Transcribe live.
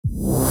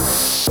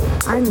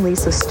I'm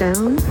Lisa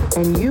Stone,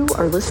 and you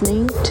are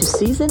listening to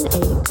Season 8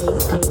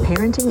 of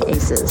Parenting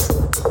Aces.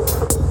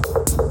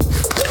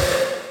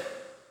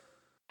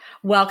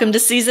 Welcome to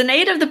Season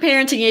 8 of the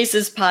Parenting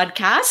Aces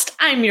podcast.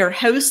 I'm your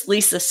host,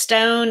 Lisa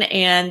Stone,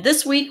 and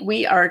this week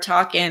we are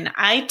talking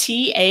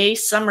ITA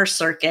Summer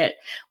Circuit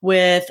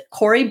with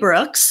Cory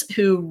Brooks,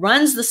 who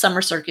runs the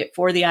summer circuit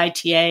for the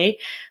ITA.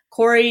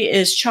 Cory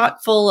is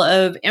chock full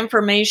of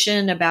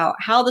information about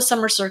how the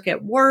summer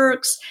circuit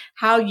works,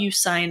 how you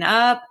sign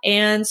up,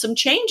 and some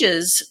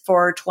changes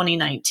for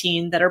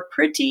 2019 that are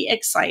pretty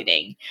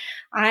exciting.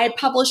 I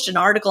published an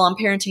article on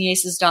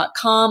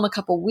parentingaces.com a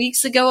couple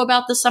weeks ago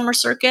about the summer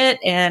circuit,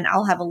 and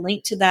I'll have a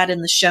link to that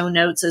in the show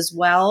notes as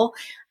well.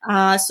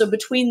 So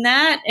between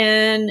that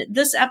and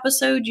this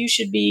episode, you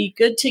should be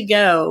good to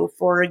go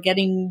for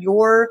getting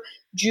your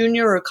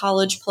junior or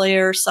college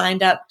player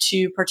signed up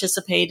to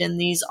participate in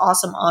these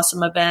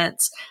awesome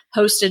events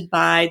hosted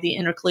by the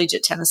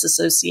Intercollegiate Tennis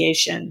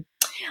Association.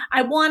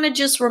 I want to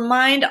just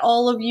remind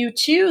all of you,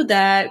 too,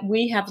 that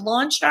we have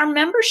launched our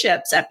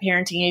memberships at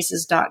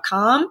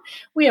parentingaces.com.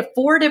 We have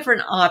 4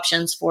 different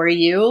options for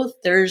you.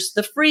 There's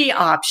the free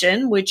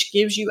option, which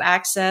gives you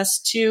access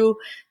to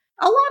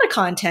a lot of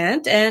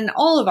content and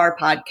all of our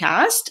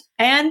podcast.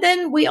 And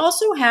then we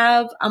also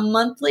have a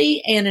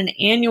monthly and an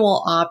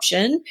annual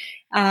option.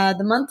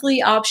 The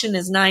monthly option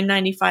is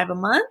 $9.95 a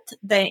month.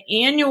 The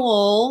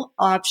annual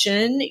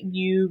option,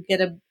 you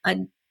get a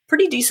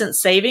pretty decent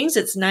savings.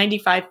 It's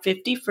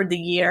 $95.50 for the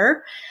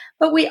year.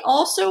 But we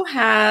also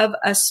have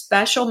a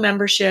special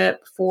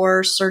membership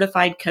for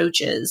certified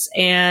coaches.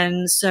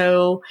 And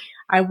so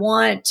I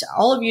want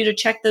all of you to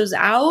check those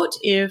out.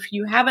 If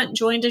you haven't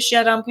joined us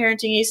yet on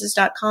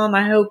parentingaces.com,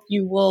 I hope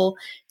you will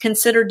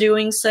consider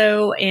doing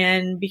so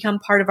and become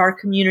part of our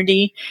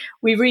community.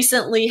 We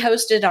recently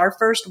hosted our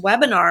first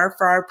webinar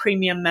for our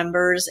premium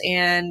members,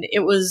 and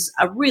it was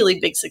a really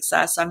big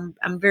success. I'm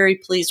very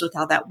pleased with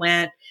how that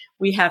went.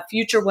 We have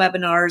future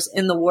webinars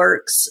in the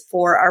works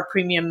for our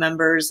premium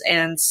members,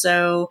 and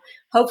so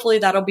hopefully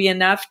that'll be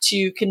enough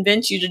to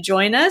convince you to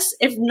join us.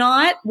 If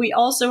not, we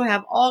also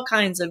have all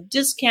kinds of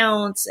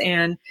discounts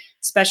and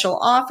special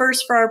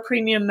offers for our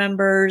premium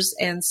members.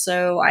 And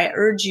so I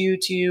urge you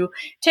to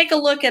take a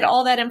look at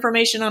all that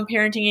information on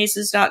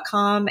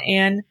parentingaces.com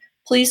and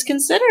please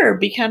consider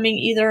becoming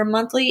either a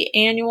monthly,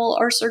 annual,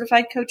 or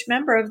certified coach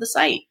member of the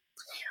site.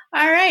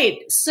 All right,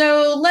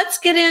 so let's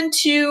get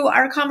into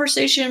our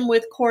conversation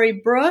with Cory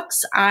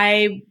Brooks.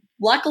 I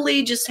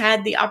luckily just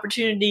had the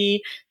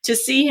opportunity to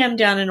see him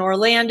down in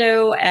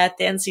Orlando at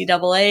the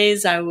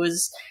NCAAs. I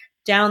was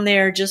down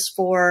there just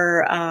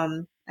for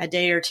a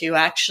day or two.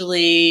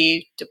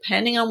 Actually,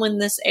 depending on when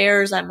this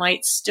airs, I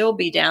might still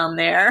be down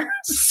there.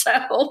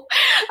 So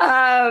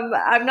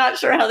I'm not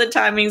sure how the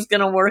timing's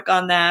going to work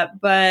on that.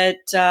 But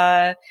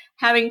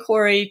having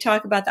Cory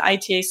talk about the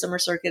ITA Summer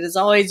Circuit is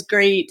always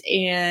great.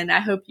 And I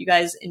hope you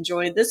guys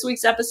enjoyed this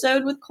week's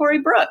episode with Cory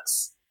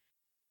Brooks.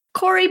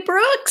 Cory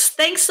Brooks,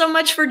 thanks so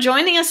much for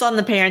joining us on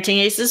the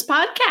Parenting Aces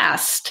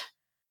podcast.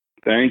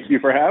 Thank you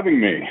for having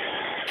me.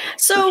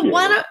 So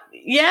why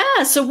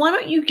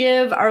don't you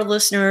give our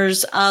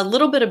listeners a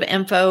little bit of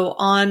info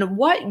on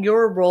what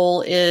your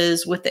role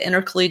is with the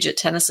Intercollegiate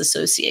Tennis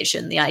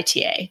Association, the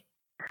ITA?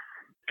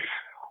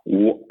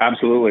 Well,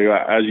 absolutely.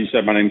 As you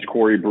said, my name's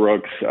Cory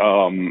Brooks.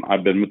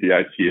 I've been with the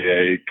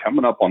ITA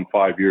coming up on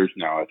 5 years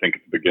now. I think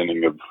at the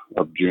beginning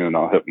of June,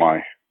 I'll hit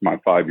my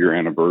 5-year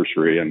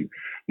anniversary, and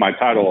my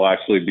title will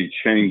actually be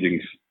changing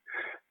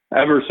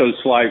ever so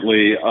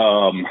slightly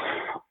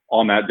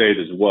on that date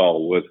as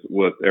well,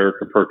 with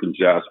Erica Perkins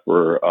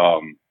Jasper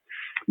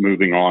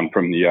moving on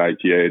from the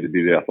ITA to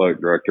be the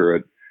athletic director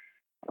at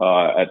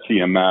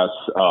TMS.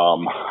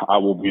 I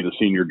will be the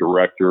senior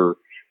director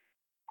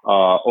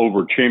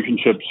over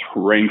championships,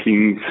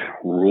 rankings,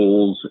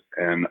 rules,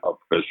 and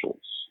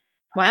officials.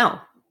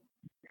 Wow.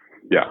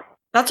 Yeah.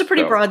 That's a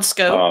pretty broad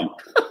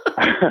scope.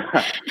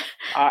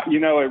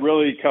 It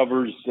really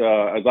covers,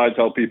 as I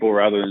tell people,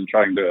 rather than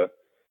trying to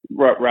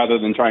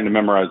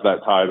memorize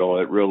that title,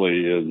 it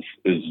really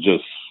is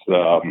just,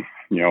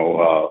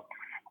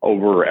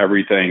 over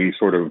everything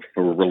sort of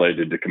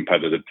related to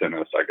competitive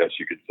tennis, I guess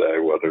you could say,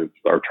 whether it's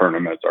our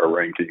tournaments, our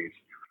rankings,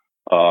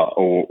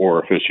 or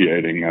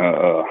officiating.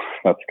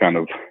 That's kind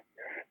of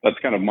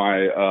my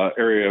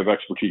area of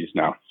expertise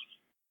now.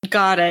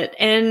 Got it.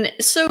 And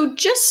so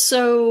just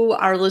so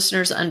our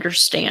listeners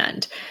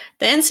understand,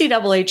 the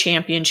NCAA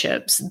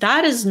championships,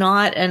 that is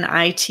not an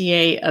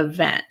ITA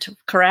event,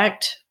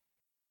 correct?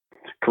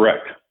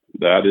 Correct.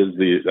 That is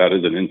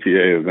an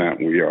NCAA event.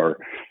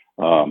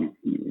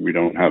 We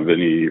don't have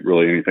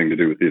anything to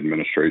do with the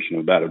administration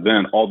of that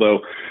event, although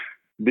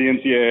the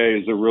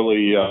NCAA is a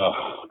really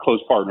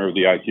close partner of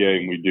the ITA,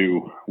 and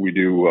we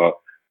do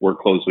work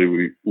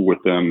closely with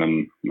them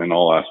in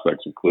all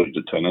aspects of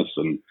collegiate tennis.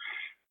 And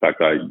in fact,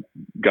 I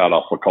got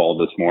off a call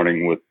this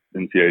morning with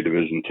NCAA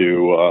Division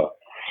II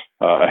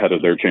ahead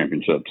of their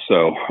championship.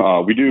 So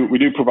we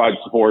do provide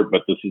support,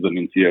 but this is an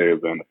NCAA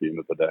event at the end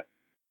of the day.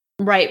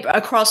 Right.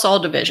 Across all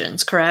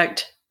divisions,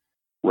 correct?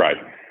 Right.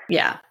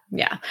 Yeah.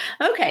 Yeah.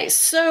 Okay.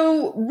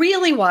 So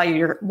really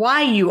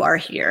why you are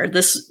here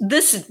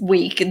this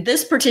week,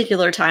 this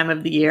particular time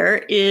of the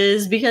year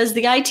is because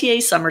the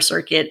ITA summer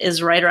circuit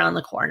is right around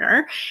the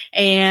corner.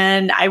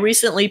 And I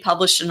recently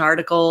published an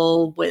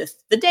article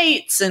with the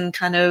dates and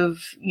kind of,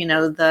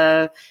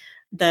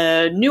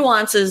 the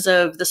nuances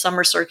of the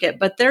summer circuit,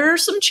 but there are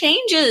some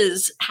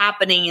changes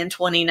happening in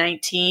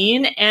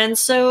 2019. And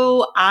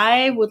so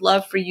I would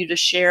love for you to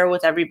share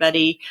with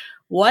everybody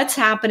what's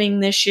happening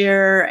this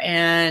year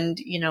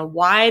and,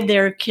 why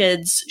their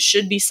kids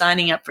should be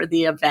signing up for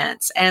the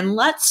events. And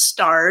let's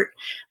start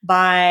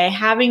by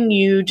having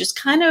you just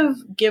kind of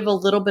give a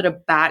little bit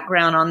of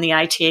background on the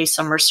ITA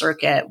summer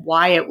circuit,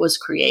 why it was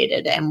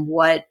created and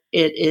what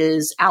it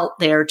is out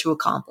there to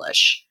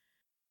accomplish.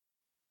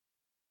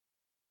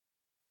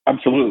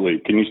 Absolutely.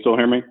 Can you still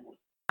hear me?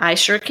 I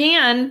sure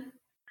can.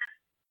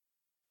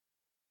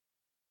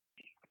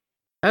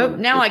 Oh,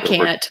 now I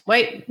can't.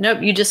 Wait, nope,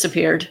 you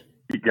disappeared.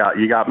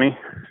 You got me?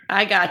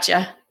 I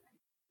gotcha.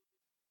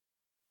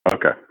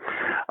 Okay.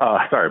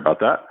 Sorry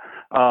about that.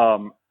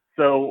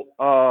 So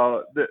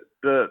the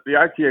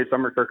ITA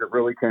summer circuit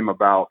really came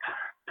about.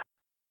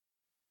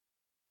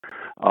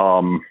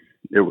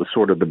 It was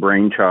sort of the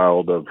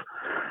brainchild of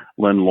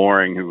Lynn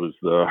Loring, who was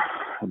the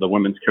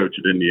women's coach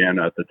at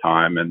Indiana at the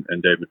time, and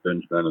David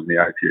Benjamin and the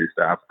ITA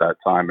staff at that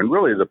time. And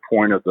really the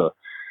point of the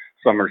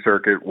summer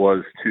circuit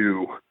was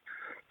to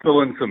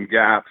fill in some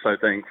gaps, I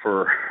think,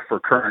 for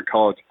current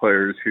college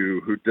players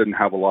who didn't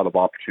have a lot of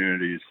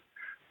opportunities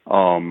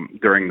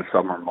during the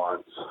summer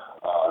months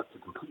to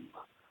compete.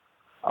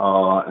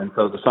 And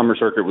so the summer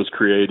circuit was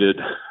created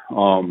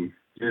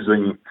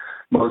using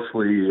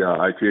mostly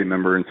ITA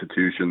member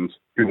institutions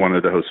who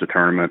wanted to host a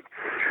tournament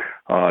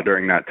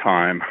during that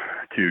time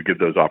to give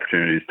those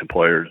opportunities to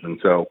players. And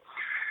so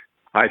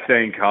I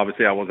think,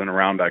 obviously I wasn't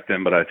around back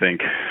then, but I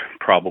think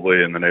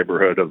probably in the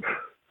neighborhood of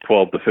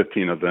 12 to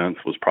 15 events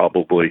was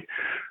probably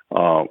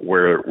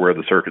where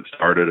the circuit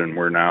started, and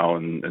we're now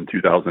in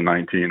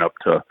 2019 up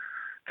to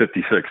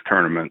 56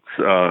 tournaments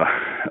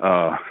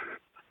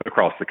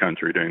across the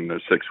country during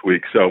those 6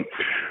 weeks. So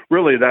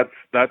really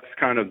that's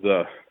kind of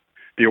the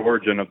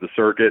origin of the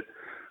circuit.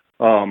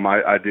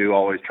 I do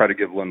always try to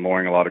give Lynn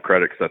Loring a lot of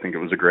credit because I think it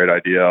was a great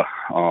idea.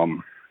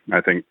 I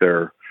think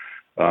there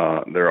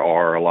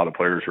are a lot of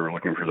players who are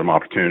looking for some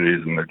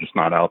opportunities, and they're just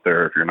not out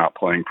there if you're not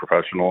playing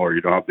professional or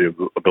you don't have the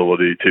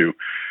ability to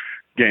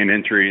gain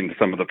entry into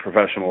some of the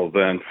professional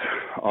events.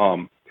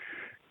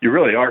 You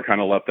really are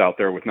kind of left out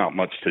there with not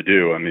much to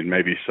do. I mean,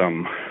 maybe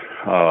some,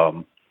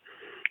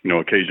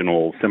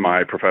 occasional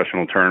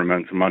semi-professional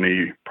tournaments,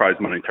 prize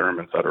money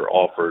tournaments that are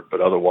offered,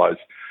 but otherwise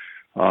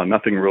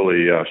nothing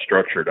really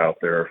structured out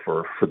there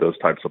for those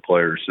types of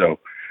players. So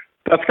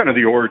that's kind of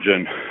the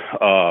origin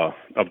of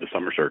the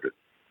summer circuit.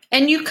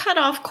 And you cut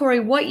off, Cory,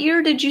 what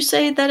year did you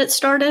say that it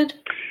started?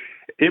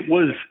 It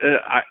was,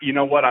 you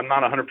know what, I'm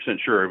not 100%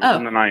 sure. It was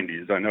in the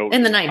 90s. I know.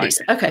 In the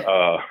 90s. Okay.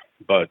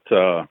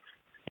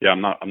 Yeah,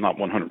 I'm not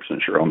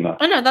 100% sure on that.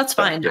 Oh, no, that's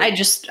fine.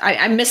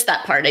 I missed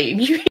that part.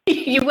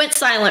 You went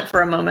silent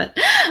for a moment.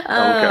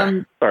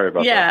 Okay. Sorry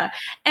about that. Yeah.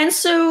 And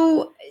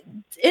so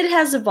it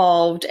has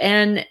evolved,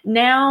 and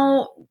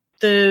now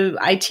the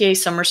ITA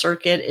summer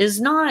circuit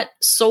is not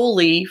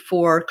solely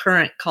for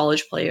current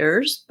college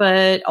players,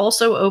 but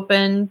also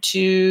open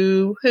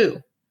to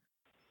who?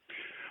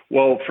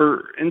 Well,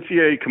 for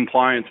NCAA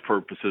compliance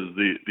purposes,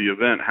 the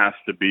event has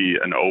to be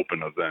an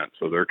open event.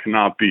 So there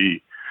cannot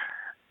be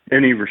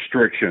any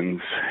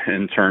restrictions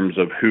in terms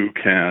of who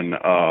can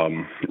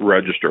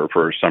register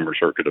for a summer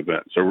circuit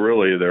event. So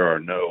really there are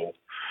no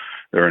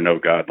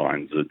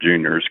guidelines. The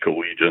juniors,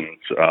 collegians,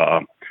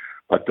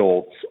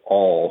 adults,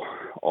 all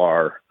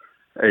are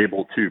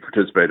able to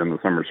participate in the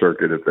summer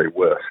circuit if they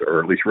wish,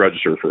 or at least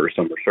register for a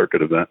summer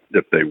circuit event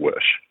if they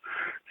wish.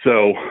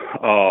 So,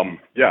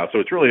 so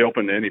it's really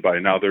open to anybody.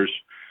 Now there's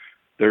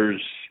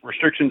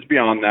restrictions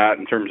beyond that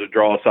in terms of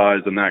draw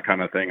size and that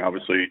kind of thing.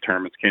 Obviously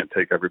tournaments can't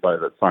take everybody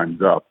that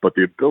signs up, but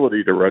the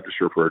ability to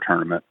register for a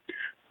tournament,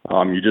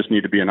 you just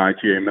need to be an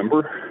ITA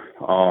member,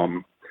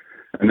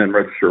 and then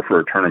register for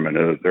a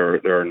tournament.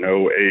 There are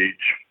no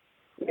age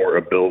or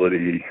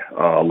ability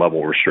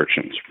level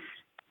restrictions.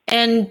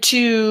 And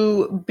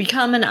to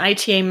become an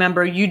ITA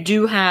member, you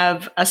do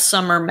have a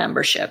summer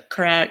membership,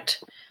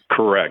 correct?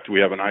 Correct. We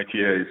have an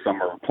ITA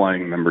summer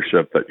playing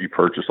membership that you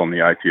purchase on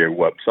the ITA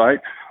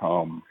website,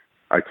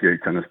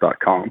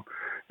 itatennis.com,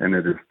 and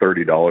it is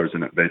 $30,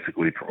 and it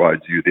basically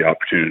provides you the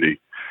opportunity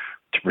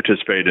to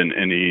participate in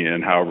any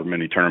and however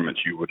many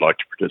tournaments you would like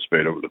to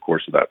participate over the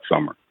course of that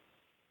summer.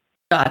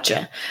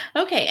 Gotcha.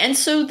 Okay. And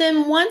so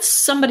then once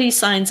somebody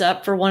signs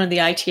up for one of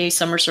the ITA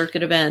summer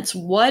circuit events,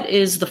 what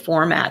is the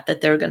format that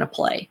they're going to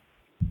play?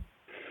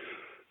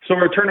 So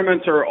our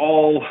tournaments are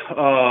all,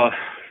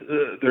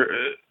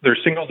 they're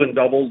singles and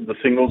doubles. The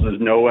singles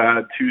is no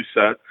ad, 2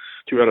 sets,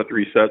 2 out of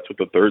 3 sets, with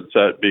the third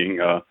set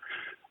being a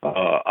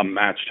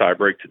match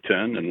tiebreak to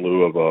 10 in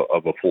lieu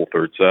of a full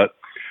third set.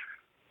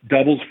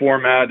 Doubles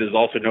format is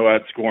also no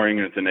ad scoring,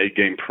 and it's an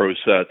 8-game pro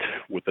set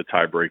with a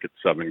tiebreak at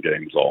 7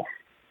 games all.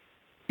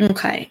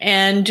 Okay.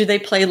 And do they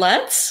play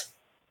lets?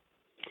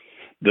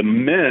 The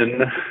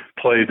men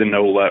play the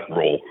no let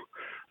rule.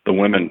 The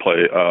women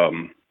play.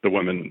 The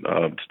women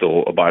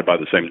still abide by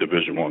the same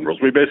Division I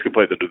rules. We basically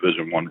play the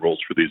Division I rules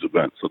for these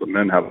events. So the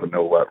men have the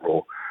no let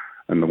rule,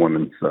 and the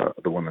women's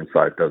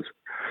side does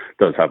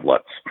have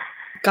lets.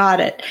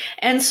 Got it.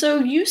 And so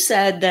you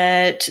said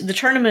that the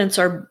tournaments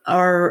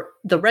are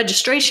the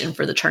registration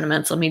for the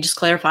tournaments, let me just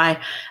clarify,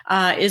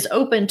 is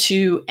open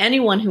to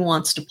anyone who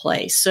wants to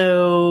play.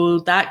 So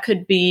that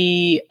could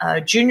be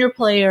a junior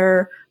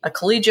player, a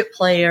collegiate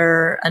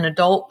player, an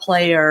adult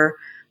player,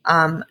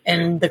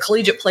 and the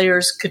collegiate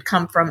players could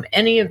come from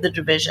any of the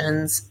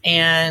divisions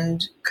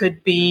and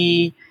could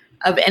be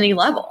of any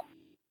level.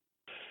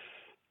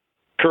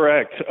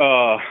 Correct.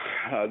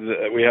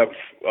 We have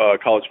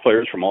college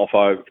players from all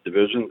 5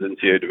 divisions,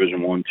 NCAA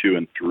Division I, II,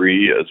 and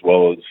III, as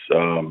well as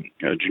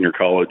junior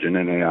college and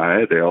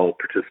NAIA. They all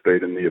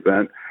participate in the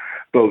event,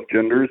 both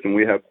genders, and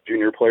we have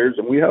junior players,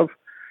 and we have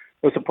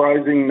a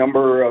surprising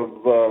number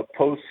of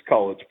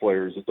post-college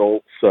players,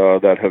 adults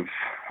that have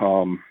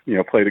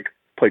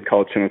played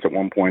college tennis at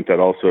one point that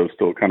also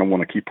still kind of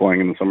want to keep playing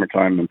in the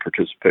summertime and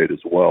participate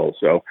as well.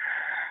 So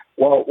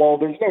while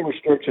there's no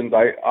restrictions,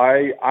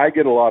 I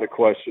get a lot of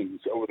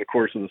questions over the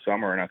course of the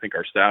summer, and I think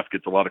our staff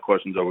gets a lot of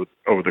questions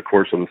over the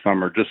course of the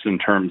summer, just in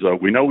terms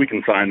of, we know we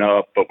can sign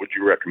up, but would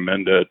you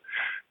recommend it?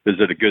 Is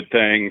it a good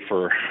thing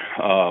for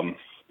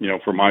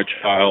for my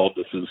child?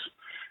 This is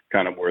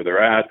kind of where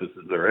they're at. This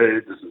is their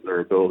age. This is their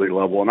ability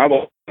level. And I've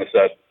always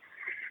said,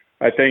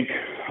 I think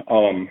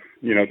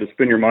to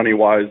spend your money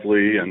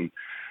wisely and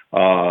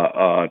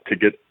to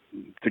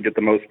get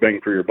the most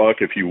bang for your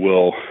buck, if you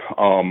will.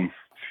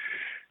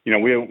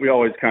 We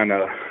always kind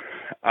of,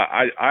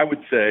 I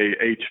would say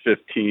age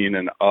 15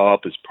 and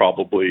up is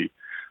probably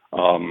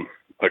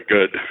a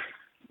good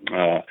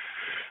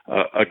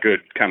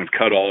kind of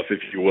cutoff,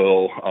 if you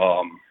will.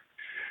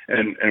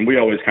 And we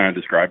always kind of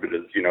describe it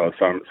as,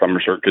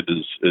 summer circuit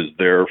is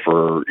there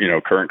for,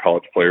 current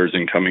college players,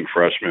 incoming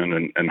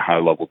freshmen, and high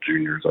level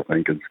juniors. I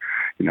think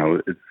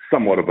it's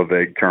somewhat of a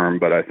vague term,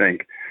 but I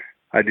think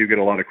I do get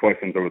a lot of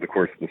questions over the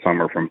course of the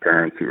summer from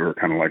parents who are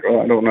kind of like,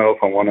 I don't know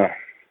if I want to,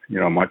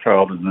 my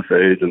child is this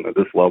age and at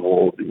this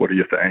level. What do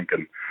you think?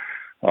 And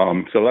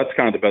so that's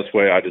kind of the best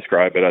way I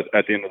describe it.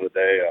 At the end of the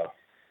day,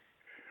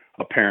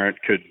 a parent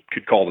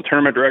could call the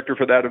tournament director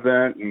for that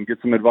event and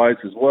get some advice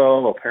as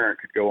well. A parent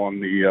could go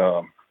on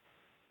the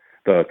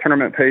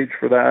tournament page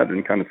for that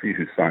and kind of see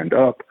who signed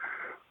up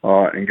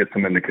and get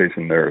some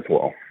indication there as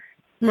well.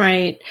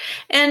 Right.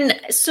 And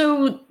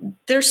so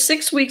there's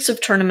 6 weeks of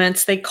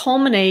tournaments. They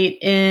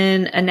culminate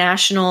in a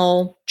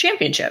national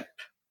championship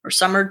or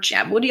summer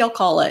champ. What do y'all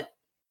call it?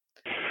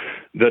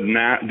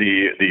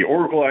 The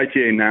Oracle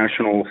ITA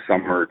National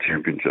Summer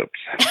Championships.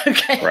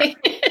 Okay. Right.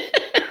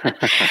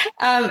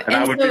 and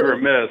I would be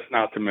remiss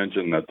not to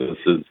mention that this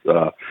is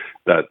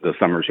that the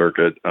summer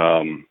circuit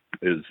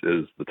is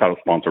the title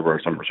sponsor of our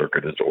summer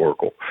circuit is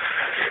Oracle.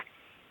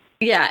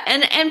 Yeah,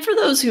 and for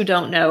those who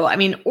don't know, I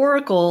mean,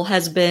 Oracle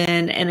has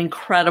been an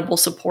incredible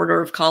supporter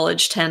of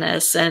college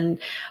tennis, and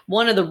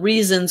one of the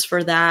reasons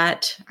for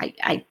that,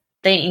 I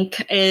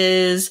think,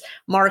 is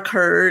Mark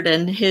Hurd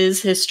and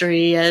his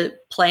history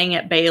playing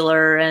at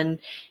Baylor, and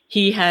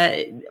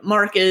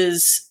Mark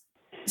is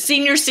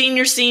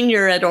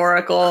senior at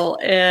Oracle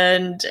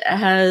and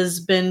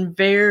has been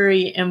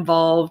very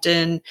involved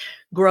in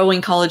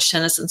growing college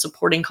tennis and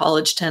supporting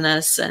college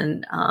tennis,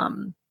 and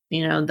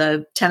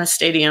the tennis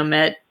stadium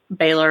at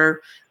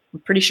Baylor,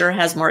 I'm pretty sure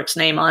has Mark's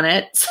name on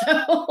it. So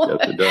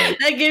yes, it does.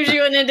 That gives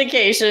you an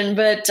indication.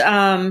 But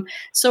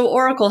so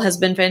Oracle has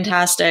been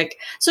fantastic.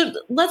 So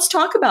let's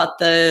talk about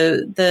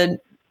the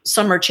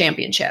summer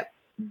championship.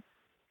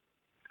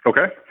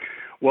 Okay.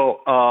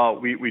 Well,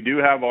 we do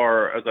have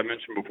as I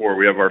mentioned before,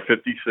 we have our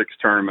 56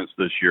 tournaments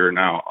this year.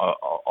 Now,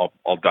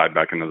 I'll dive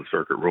back into the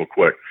circuit real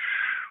quick.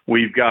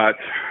 We've got,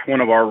 one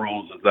of our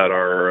rules is that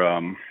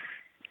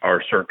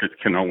our circuit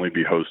can only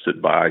be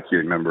hosted by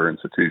ITA member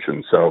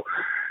institutions. So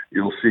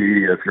you'll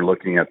see, if you're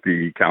looking at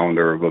the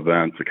calendar of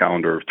events, the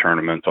calendar of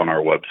tournaments on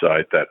our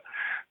website, that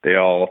they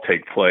all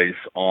take place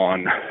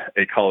on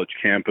a college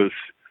campus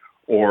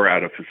or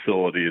at a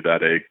facility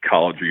that a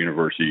college or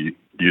university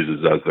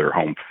uses as their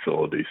home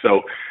facility.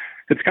 So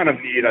it's kind of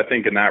neat, I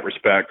think, in that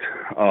respect,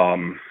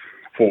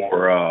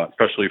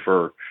 especially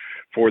for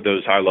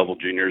those high-level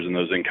juniors and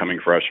those incoming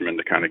freshmen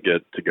to kind of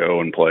get to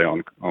go and play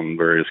on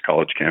various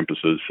college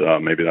campuses.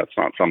 Maybe that's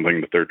not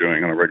something that they're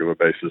doing on a regular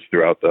basis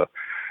throughout the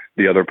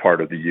other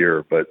part of the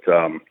year. But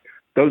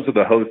those are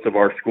the hosts of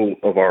our school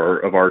of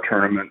our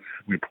tournaments.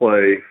 We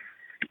play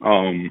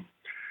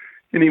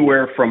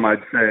anywhere from,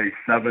 I'd say,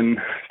 7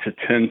 to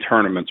 10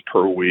 tournaments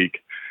per week.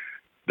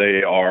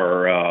 They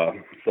are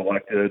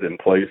selected and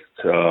placed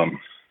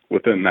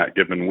within that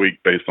given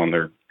week based on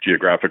their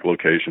geographic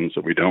location,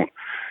 so we don't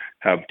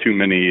have too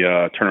many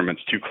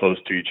tournaments too close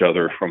to each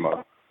other from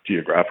a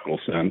geographical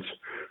sense.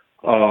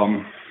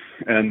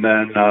 And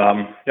then,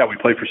 we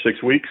play for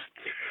 6 weeks,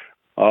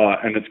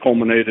 and it's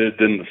culminated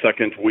in the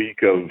second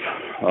week of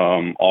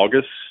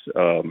August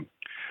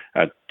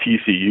at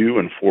TCU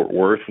in Fort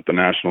Worth with the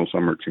National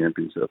Summer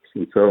Championships.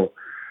 And so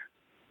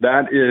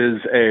that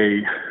is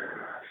a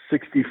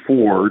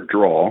 64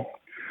 draw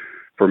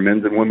for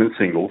men's and women's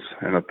singles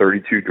and a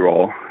 32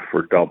 draw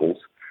for doubles.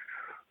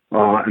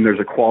 And there's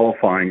a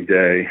qualifying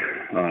day,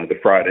 the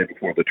Friday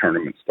before the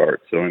tournament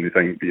starts. So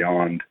anything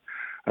beyond,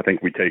 I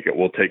think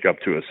we'll take up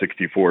to a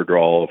 64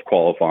 draw of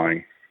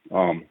qualifying.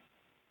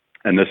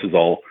 And this is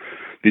all,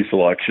 these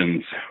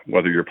selections,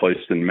 whether you're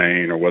placed in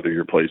main or whether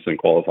you're placed in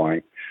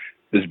qualifying,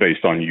 is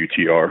based on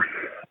UTR.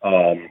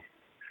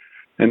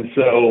 And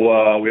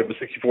so we have a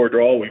 64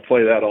 draw. We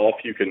play that off.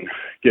 You can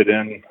get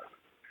in.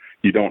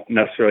 You don't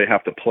necessarily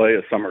have to play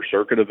a summer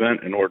circuit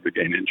event in order to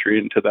gain entry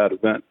into that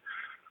event.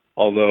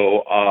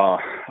 Although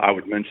I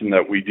would mention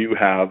that we do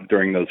have,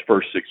 during those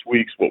first 6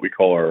 weeks, what we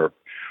call our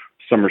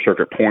summer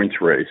circuit points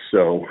race.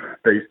 So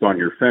based on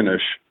your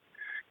finish,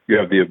 you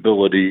have the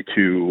ability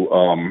to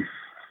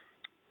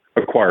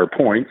acquire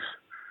points.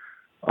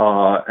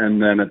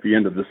 And then at the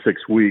end of the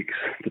 6 weeks,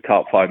 the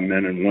top 5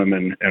 men and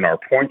women in our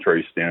points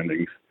race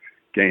standings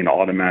gain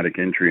automatic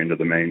entry into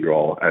the main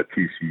draw at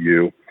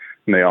TCU.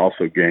 And they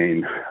also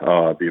gain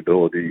the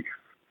ability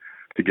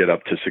to get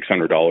up to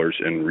 $600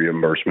 in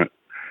reimbursement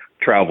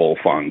travel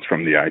funds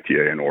from the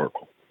ITA and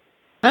Oracle.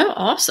 Oh,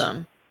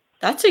 awesome.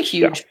 That's a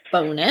huge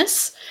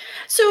bonus.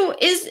 So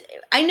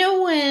I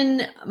know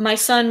when my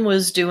son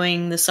was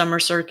doing the summer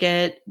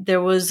circuit,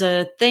 there was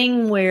a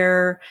thing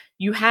where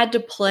you had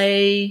to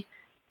play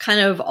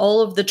kind of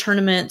all of the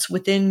tournaments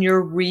within your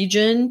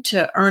region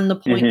to earn the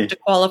points to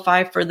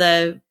qualify for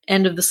the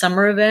end of the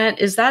summer event.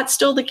 Is that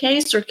still the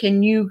case, or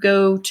can you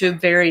go to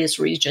various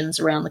regions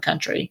around the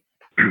country?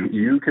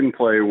 You can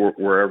play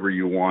wherever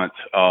you want.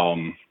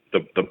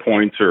 The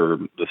points are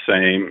the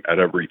same at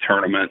every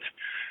tournament.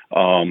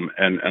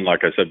 And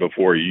like I said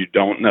before, you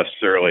don't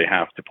necessarily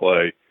have to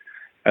play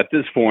at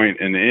this point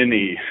in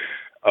any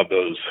of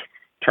those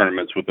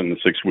tournaments within the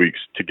 6 weeks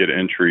to get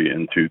entry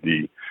into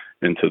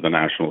the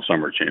National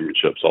Summer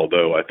Championships.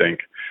 Although I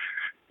think,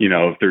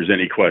 if there's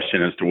any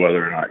question as to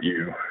whether or not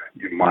you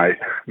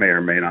may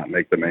or may not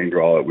make the main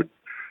draw, it would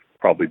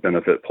probably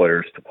benefit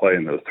players to play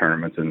in those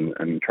tournaments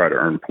and try to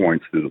earn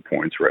points through the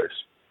points race.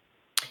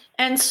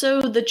 And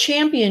so the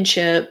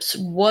championships,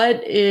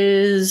 what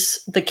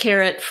is the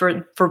carrot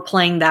for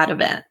playing that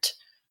event?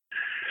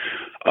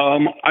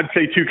 I'd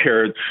say 2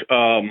 carrots.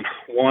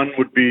 One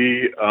would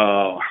be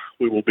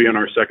we will be in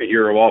our second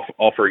year of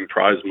offering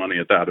prize money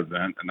at that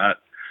event, and that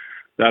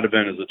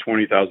event is a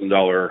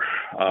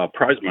 $20,000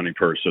 prize money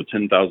purse, so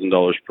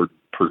 $10,000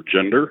 per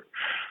gender.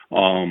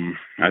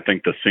 I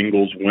think the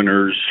singles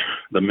winners,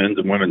 the men's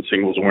and women's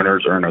singles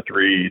winners, earn a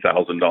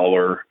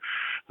 $3,000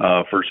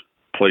 first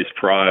place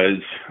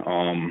prize.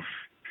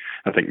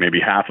 I think maybe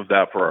half of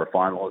that for our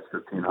finalists,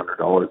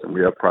 $1,500, and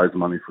we have prize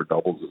money for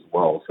doubles as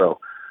well. So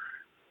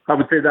I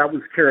would say that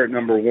was carrot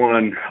number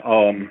one.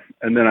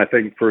 And then I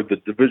think for the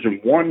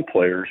Division I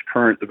players,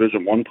 current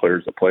Division I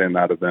players that play in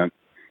that event,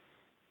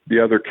 the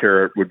other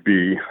carrot would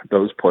be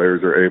those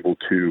players are able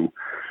to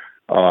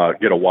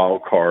get a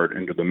wild card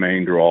into the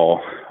main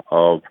draw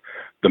of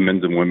the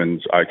men's and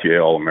women's ITA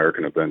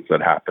All-American events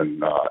that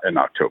happen in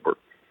October.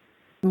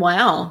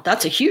 Wow,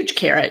 that's a huge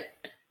carrot.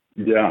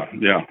 Yeah,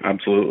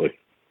 absolutely.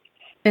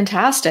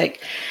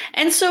 Fantastic.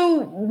 And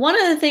so one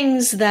of the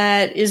things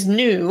that is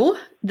new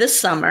this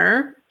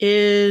summer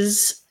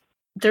is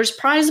there's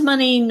prize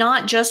money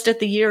not just at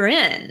the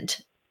year-end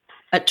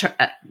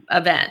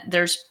event.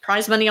 There's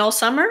prize money all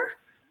summer?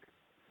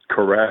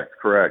 Correct.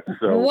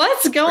 So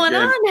what's going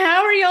on?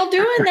 How are y'all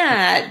doing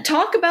that?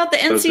 Talk about the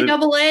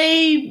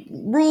NCAA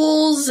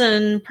rules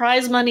and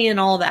prize money and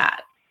all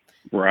that.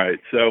 Right.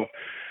 So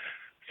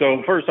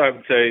first I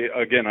would say,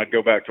 again, I'd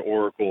go back to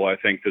Oracle. I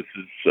think this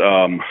is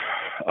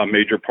a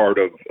major part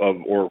of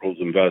Oracle's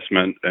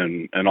investment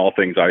and all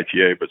things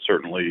ITA, but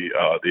certainly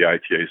the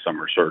ITA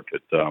summer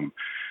circuit.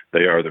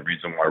 They are the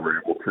reason why we're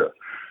able to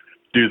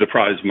do the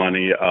prize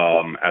money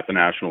at the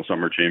National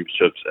Summer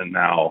Championships and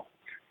now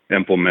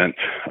implement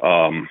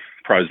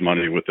prize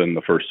money within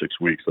the first 6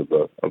 weeks of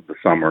the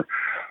summer.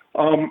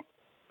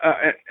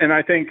 And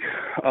I think,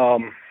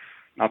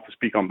 not to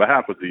speak on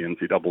behalf of the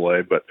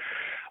NCAA, but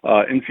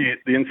the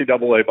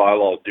NCAA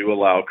bylaws do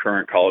allow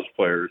current college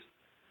players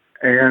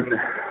and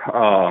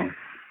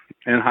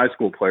high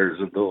school players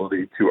the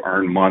ability to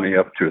earn money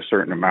up to a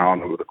certain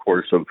amount over the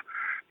course of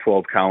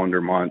 12 calendar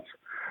months,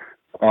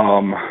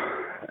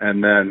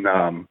 and then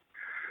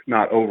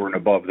not over and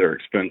above their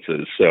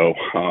expenses. So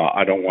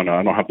I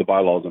don't have the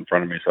bylaws in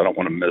front of me, so I don't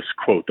want to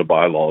misquote the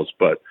bylaws,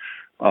 but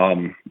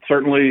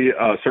certainly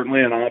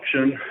an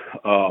option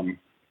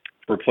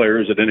for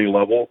players at any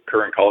level,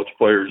 current college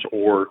players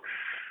or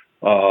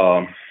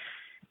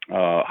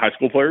high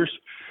school players.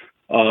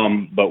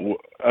 But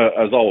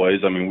as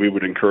always, I mean, we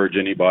would encourage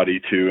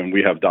anybody to, and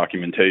we have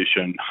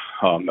documentation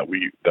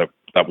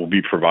that will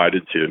be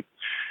provided to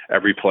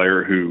every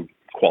player who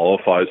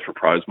qualifies for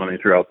prize money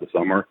throughout the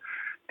summer,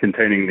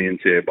 containing the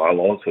NCAA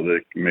bylaws, so they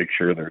can make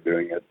sure they're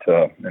doing it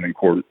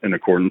in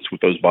accordance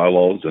with those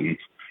bylaws and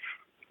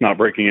not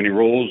breaking any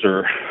rules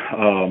or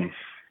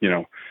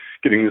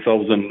getting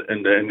themselves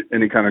into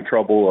any kind of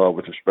trouble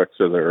with respect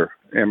to their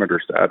amateur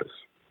status.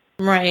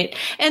 Right.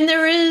 And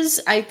there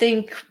is, I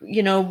think,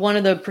 one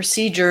of the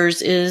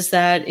procedures is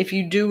that if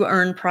you do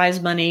earn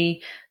prize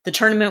money, the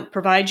tournament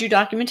provides you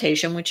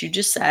documentation, which you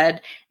just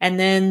said, and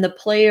then the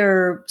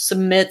player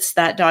submits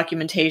that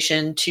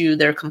documentation to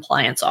their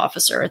compliance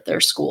officer at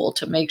their school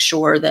to make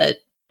sure that,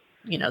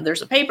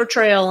 there's a paper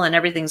trail and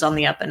everything's on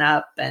the up and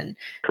up. And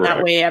Correct.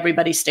 That way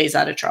everybody stays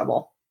out of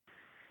trouble.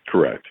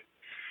 Correct.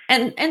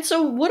 And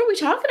so what are we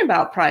talking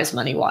about prize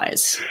money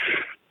wise?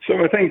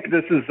 So I think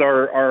this is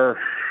our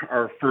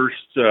first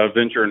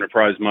venture into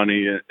prize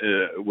money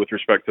with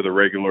respect to the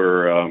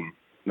regular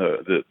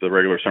the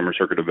regular summer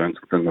circuit events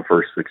within the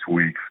first 6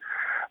 weeks.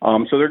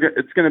 So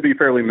it's going to be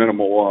fairly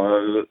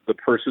minimal. The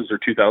purses are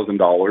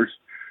 $2,000,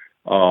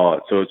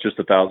 so it's just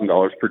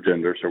 $1,000 per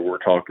gender. So we're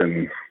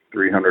talking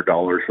 $300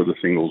 for the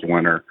singles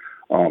winner.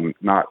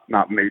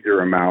 Not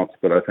major amounts,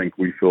 but I think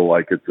we feel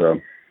like it's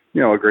a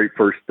great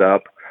first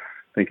step.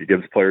 I think it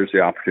gives players the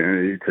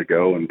opportunity to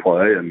go and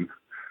play and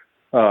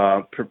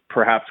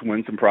perhaps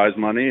win some prize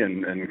money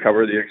and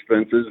cover the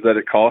expenses that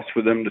it costs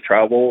for them to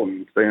travel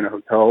and stay in a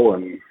hotel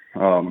and,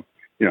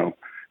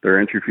 their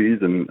entry fees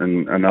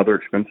and other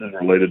expenses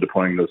related to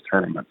playing those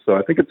tournaments. So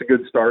I think it's a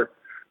good start.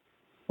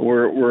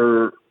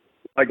 We're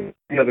like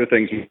the other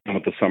things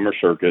with the summer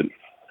circuit,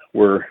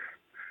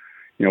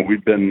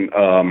 we've been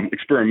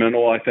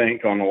experimental, I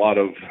think, on a lot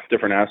of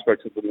different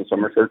aspects within the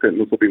summer circuit,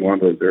 and this will be one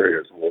of those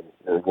areas where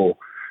we'll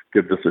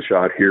give this a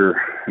shot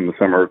here in the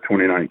summer of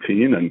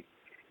 2019. And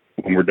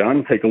when we're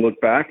done, take a look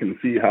back and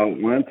see how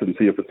it went and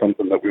see if it's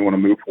something that we want to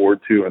move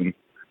forward to and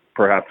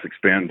perhaps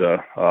expand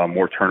to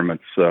more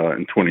tournaments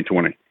in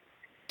 2020.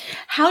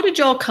 How did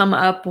y'all come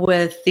up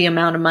with the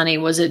amount of money?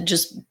 Was it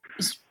just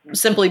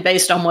simply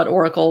based on what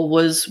Oracle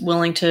was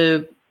willing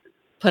to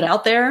put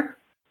out there?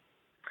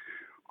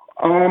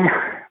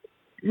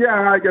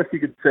 Yeah, I guess you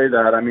could say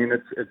that. I mean,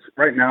 it's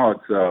right now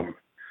it's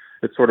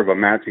sort of a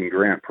matching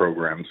grant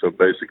program. So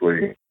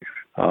basically,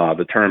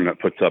 the tournament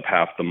puts up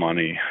half the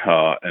money,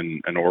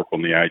 and Oracle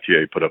and the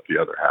ITA put up the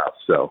other half.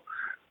 So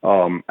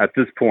at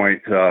this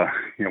point,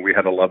 we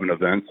had 11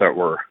 events that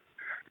were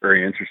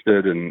very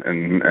interested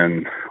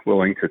and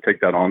willing to take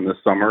that on this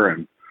summer,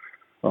 and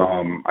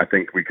I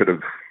think we could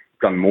have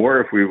done more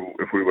if we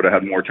would have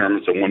had more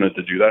tournaments that wanted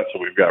to do that. So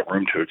we've got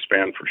room to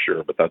expand for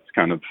sure. But that's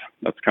kind of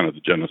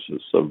the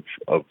genesis of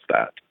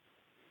that.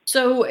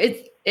 So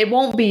it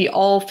won't be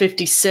all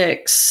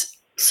 56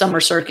 summer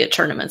circuit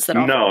tournaments that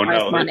offer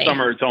prize money. This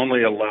summer it's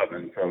only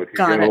 11. So if you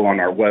go on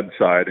our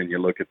website and you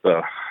look at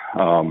the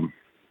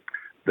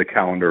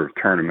calendar of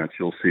tournaments,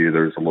 you'll see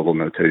there's a little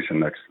notation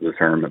next to the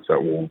tournaments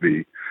that will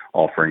be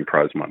offering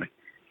prize money.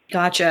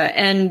 Gotcha.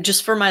 And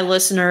just for my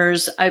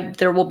listeners,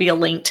 there will be a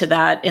link to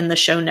that in the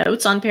show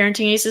notes on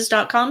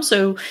parentingaces.com.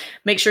 So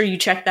make sure you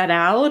check that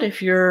out.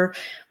 If your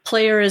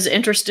player is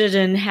interested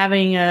in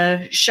having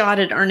a shot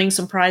at earning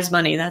some prize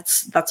money,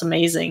 that's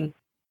amazing.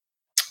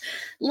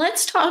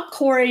 Let's talk,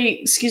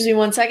 Cory. Excuse me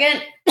one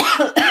second.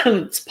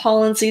 It's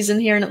pollen season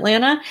here in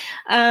Atlanta.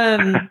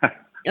 Oh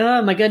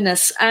my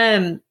goodness.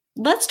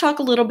 Let's talk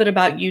a little bit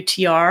about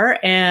UTR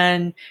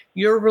and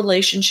your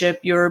relationship,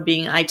 your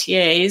being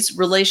ITA's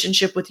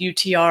relationship with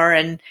UTR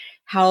and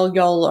how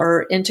y'all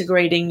are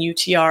integrating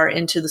UTR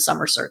into the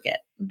summer circuit.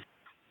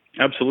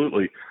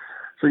 Absolutely.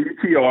 So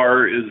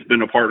UTR has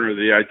been a partner of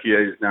the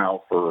ITA's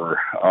now for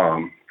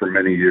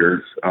many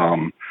years.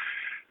 And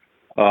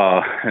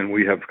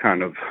we have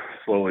kind of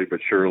slowly but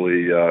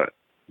surely,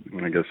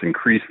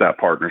 increased that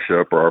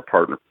partnership or our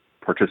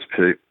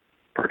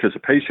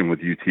participation with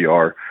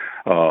UTR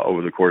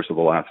over the course of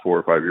the last 4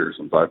 or 5 years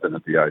since I've been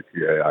at the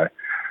ITA.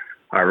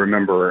 I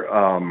remember,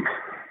 5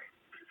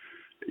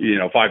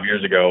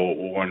 years ago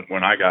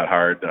when I got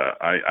hired,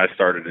 I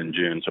started in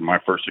June. So my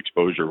first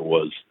exposure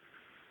was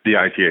the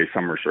ITA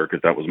summer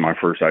circuit. That was my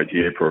first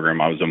ITA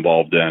program I was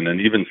involved in.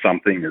 And even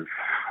something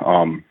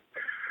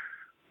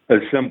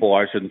as simple,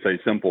 I shouldn't say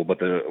simple, but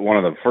one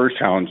of the first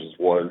challenges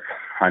was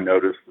I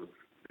noticed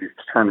these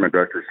tournament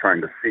directors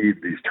trying to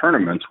seed these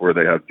tournaments where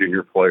they have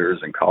junior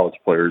players and college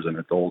players and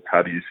adults.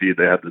 How do you seed?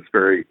 They had this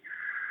very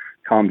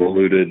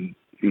convoluted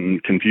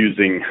and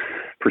confusing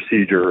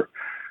procedure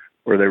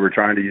where they were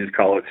trying to use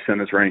college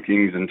tennis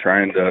rankings and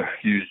trying to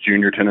use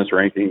junior tennis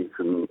rankings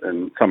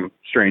and some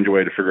strange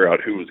way to figure out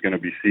who was going to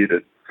be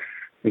seeded.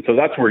 And so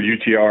that's where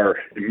UTR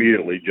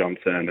immediately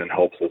jumps in and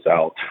helps us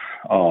out.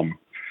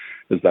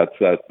 Is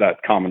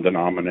that common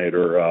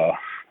denominator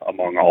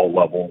among all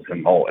levels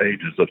and all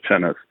ages of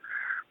tennis,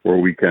 where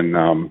we can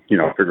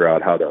figure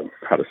out how to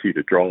seed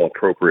a draw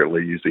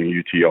appropriately using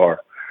UTR.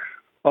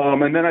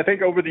 And then I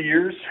think over the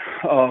years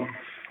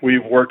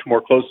we've worked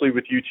more closely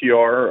with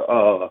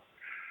UTR.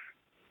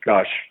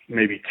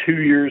 Maybe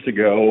 2 years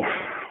ago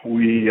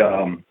we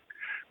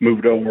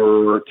moved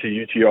over to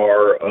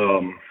UTR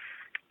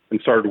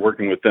and started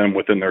working with them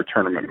within their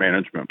tournament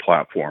management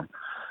platform,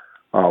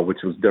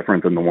 which was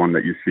different than the one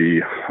that you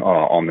see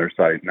on their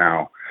site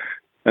now.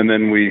 And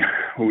then we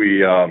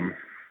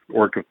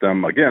worked with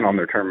them again on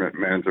their tournament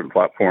management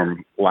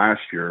platform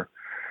last year,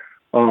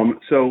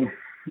 So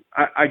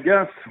I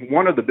guess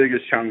one of the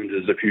biggest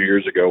challenges a few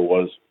years ago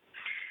was,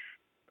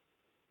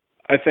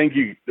 I think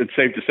it's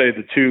safe to say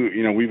the two,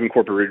 we've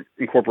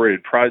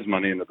incorporated prize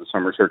money into the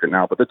summer circuit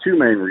now, but the two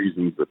main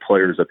reasons that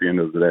players at the end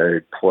of the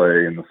day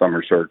play in the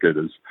summer circuit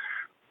is,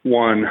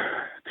 one,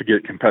 to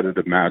get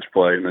competitive match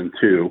play, and then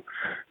two,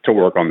 to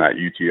work on that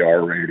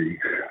UTR rating.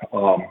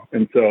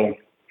 And so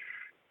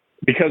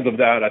because of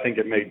that, I think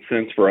it made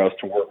sense for us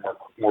to work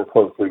more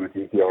closely with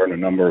UTR in a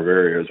number of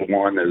areas.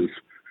 One is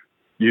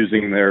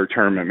using their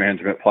tournament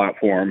management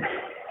platform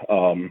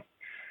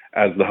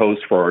as the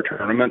host for our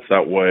tournaments.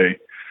 That way,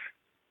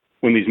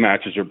 when these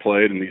matches are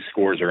played and these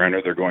scores are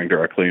entered, they're going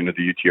directly into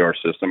the UTR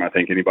system. I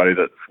think anybody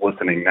that's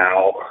listening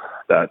now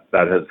that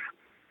has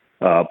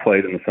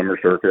played in the summer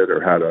circuit or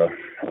had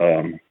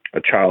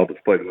a child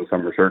that's played in the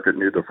summer circuit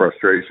knew the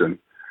frustration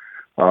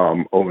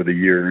over the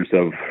years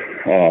of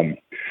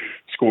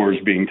scores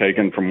being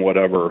taken from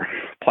whatever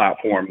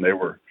platform they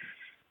were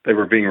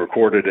being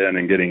recorded in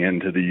and getting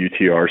into the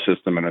UTR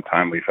system in a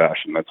timely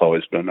fashion. That's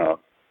always been a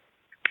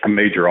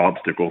major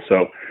obstacle.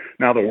 So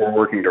now that we're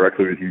working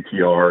directly with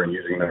UTR and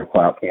using their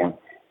platform,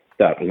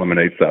 that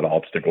eliminates that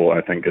obstacle,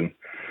 I think, and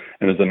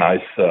is a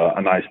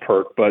nice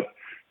perk. But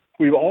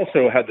we've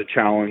also had the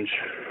challenge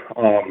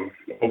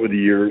over the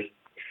years.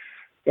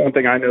 One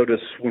thing I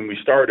noticed when we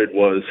started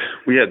was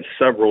we had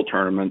several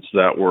tournaments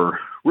that were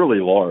really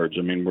large.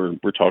 I mean,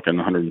 we're talking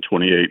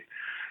 128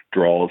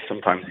 draws,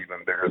 sometimes even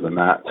bigger than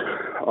that.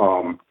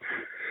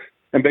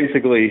 And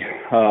basically,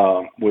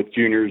 with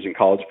juniors and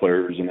college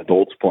players and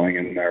adults playing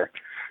in there,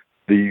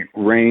 the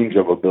range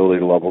of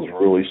ability levels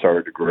really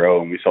started to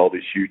grow, and we saw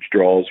these huge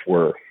draws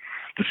where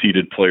the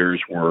seeded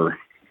players were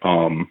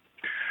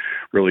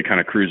really kind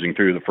of cruising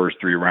through the first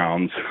three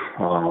rounds,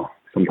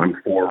 sometimes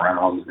four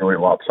rounds, really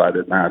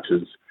lopsided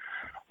matches.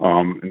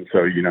 And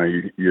so,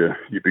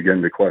 you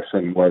begin to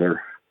question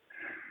whether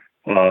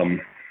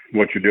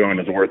what you're doing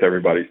is worth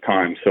everybody's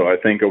time. So I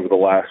think over the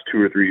last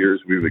 2 or 3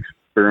 years, we've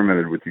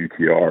experimented with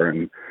UTR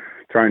and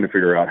trying to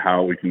figure out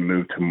how we can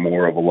move to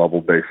more of a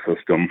level-based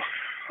system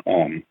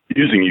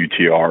using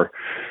UTR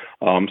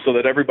so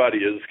that everybody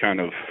is kind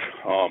of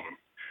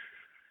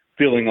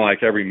feeling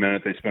like every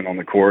minute they spend on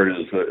the court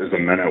is a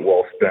minute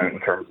well spent in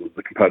terms of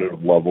the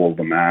competitive level of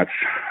the match,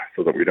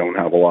 so that we don't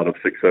have a lot of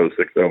 6-0,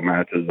 6-0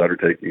 matches that are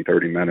taking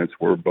 30 minutes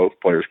where both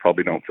players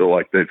probably don't feel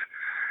like they've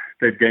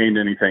gained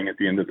anything at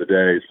the end of the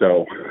day.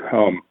 So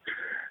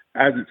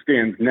as it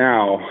stands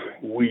now,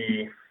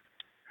 what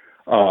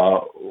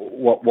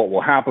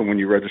will happen when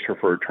you register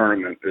for a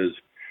tournament is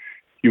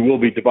you will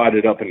be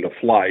divided up into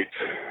flights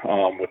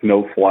with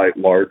no flight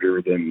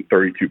larger than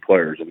 32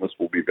 players, and this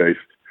will be based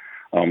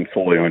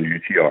solely on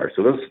UTR.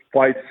 So those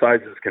flight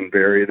sizes can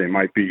vary. They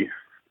might be,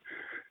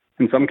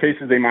 in some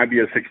cases, they might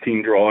be a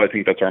 16 draw. I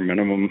think that's our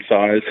minimum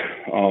size.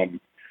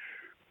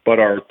 But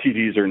our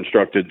TDs are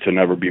instructed to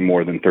never be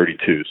more than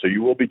 32. So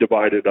you will be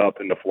divided up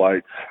into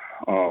flights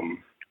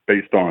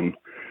based on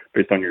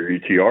your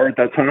UTR at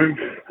that time,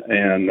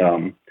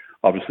 and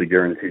obviously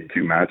guaranteed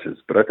 2 matches.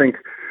 But I think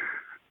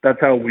that's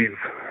how we've,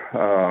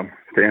 to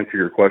answer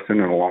your question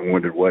in a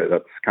long-winded way,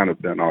 that's kind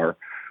of been our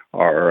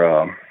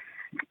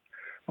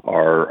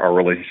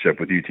relationship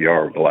with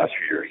UTR over the last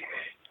few years.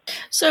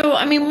 So,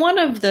 I mean, one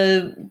of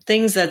the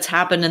things that's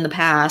happened in the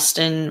past,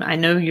 and I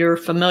know you're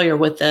familiar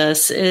with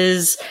this,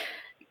 is,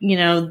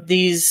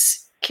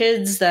 these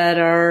kids that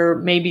are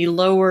maybe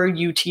lower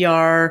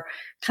UTR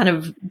kind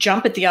of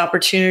jump at the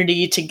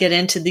opportunity to get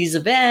into these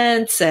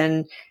events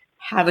and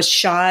have a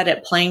shot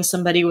at playing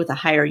somebody with a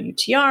higher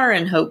UTR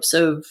in hopes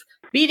of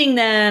beating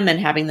them and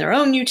having their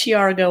own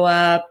UTR go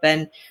up.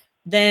 And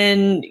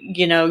then,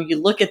 you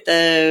look at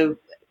the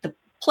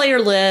player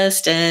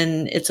list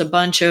and it's a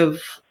bunch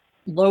of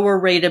lower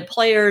rated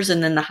players,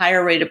 and then the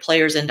higher rated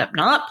players end up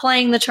not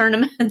playing the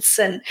tournaments,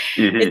 and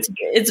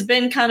it's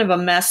been kind of a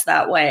mess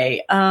that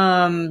way.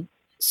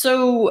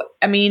 So,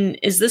 I mean,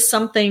 is this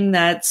something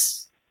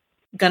that's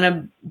going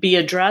to be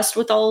addressed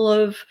with all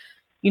of,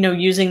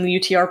 using the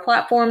UTR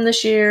platform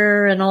this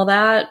year and all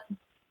that?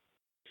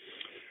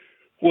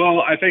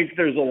 Well, I think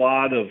there's a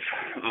lot of,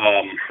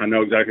 I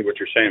know exactly what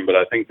you're saying, but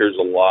I think there's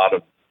a lot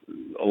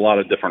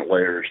of different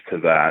layers to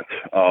that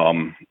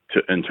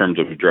in terms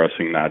of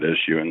addressing that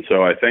issue. And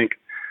so I think,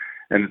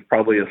 and it's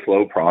probably a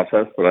slow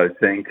process, but I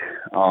think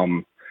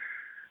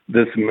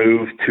this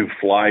move to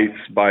flights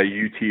by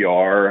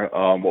UTR,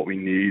 what we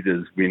need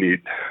is we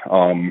need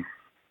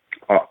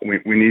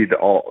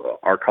all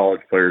our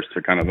college players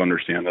to kind of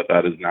understand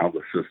that is now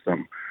the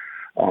system,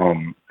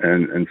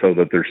 and so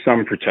that there's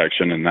some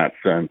protection in that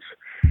sense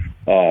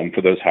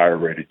for those higher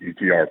rated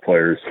UTR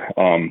players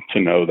to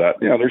know that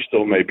there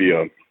still may be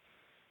a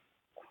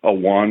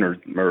 1 or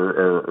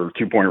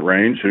 2 point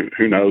range.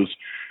 Who knows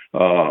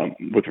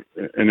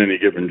in any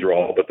given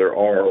draw, but there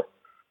are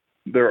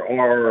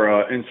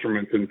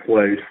instruments in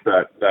place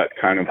that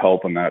kind of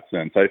help in that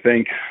sense. I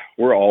think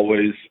we're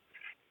always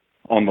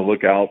on the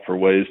lookout for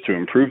ways to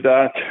improve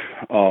that.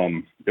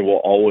 It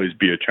will always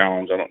be a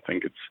challenge. I don't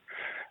think it's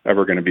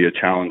ever going to be a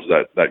challenge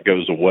that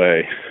goes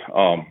away.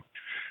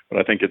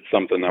 I think it's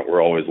something that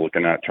we're always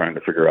looking at, trying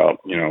to figure out,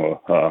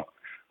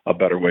 a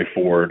better way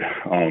forward,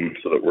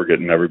 so that we're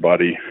getting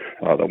everybody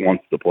that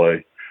wants to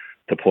play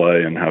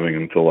and having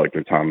them feel like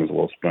their time is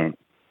well spent.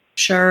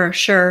 Sure.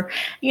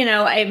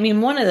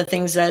 One of the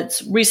things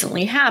that's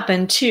recently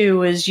happened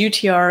too is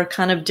UTR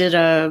kind of did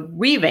a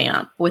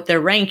revamp with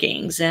their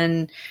rankings,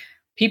 and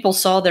people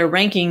saw their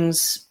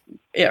rankings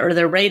or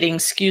their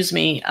ratings,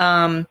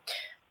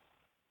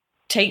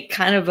 take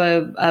kind of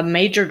a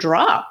major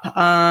drop.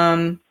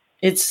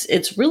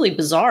 It's really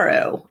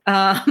bizarro.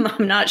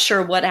 I'm not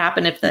sure what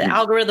happened, if the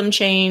algorithm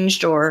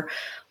changed or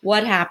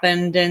what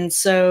happened. And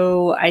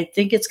so I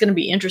think it's going to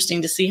be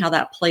interesting to see how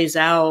that plays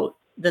out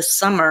this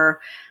summer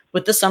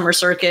with the summer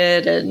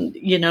circuit. And,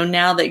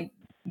 now that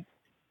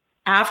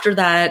after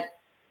that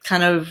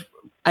kind of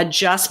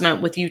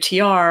adjustment with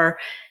UTR,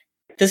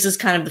 this is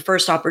kind of the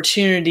first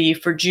opportunity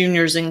for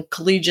juniors and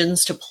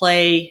collegians to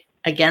play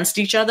against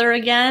each other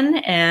again.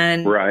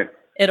 And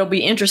it'll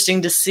be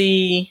interesting to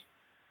see,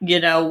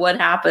 what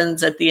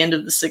happens at the end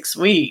of the 6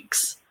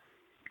 weeks.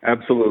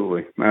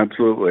 Absolutely.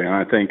 And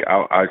I think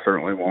I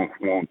certainly won't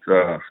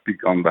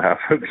speak on behalf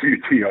of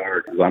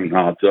UTR, because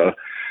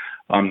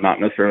I'm not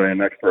necessarily an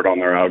expert on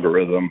their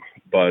algorithm,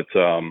 but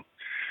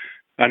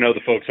I know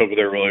the folks over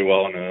there really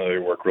well, and I know they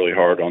work really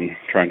hard on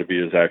trying to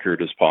be as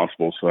accurate as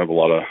possible. So I have a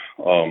lot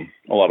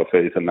of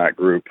faith in that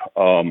group.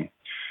 But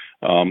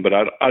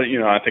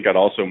I think I'd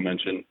also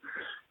mention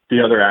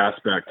the other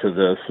aspect to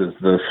this is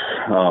this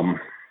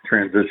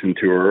transition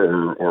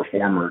tour or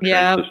former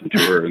transition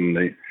tour and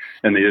the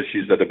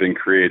issues that have been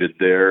created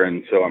there.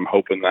 And so I'm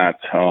hoping that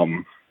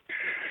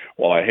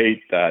while I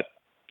hate that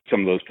some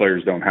of those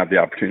players don't have the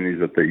opportunities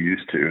that they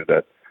used to,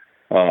 that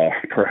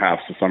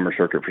perhaps the summer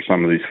circuit for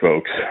some of these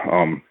folks,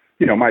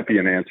 might be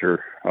an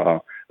answer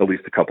at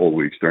least a couple of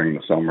weeks during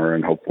the summer.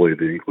 And hopefully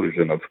the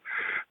inclusion of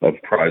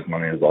prize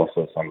money is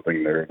also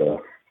something there to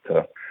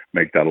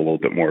make that a little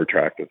bit more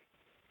attractive.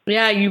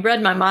 Yeah, you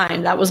read my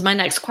mind. That was my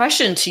next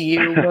question to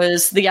you,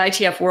 was the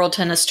ITF World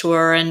Tennis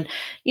Tour. And,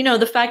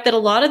 the fact that a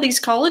lot of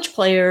these college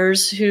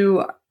players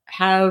who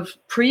have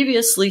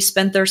previously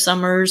spent their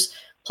summers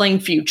playing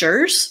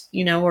futures,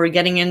 or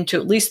getting into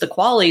at least the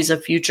qualies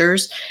of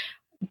futures,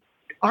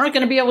 aren't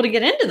going to be able to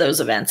get into those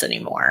events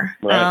anymore.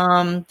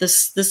 Right.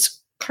 This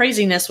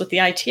craziness with the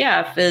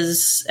ITF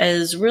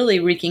is really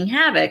wreaking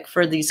havoc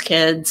for these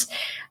kids.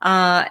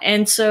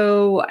 And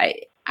so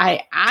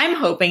I'm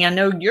hoping, I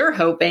know you're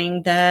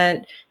hoping,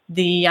 that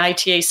the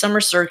ITA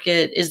summer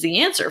circuit is the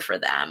answer for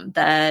them,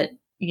 that,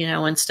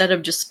 instead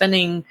of just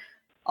spending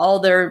all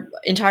their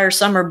entire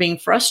summer being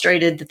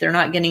frustrated that they're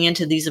not getting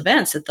into these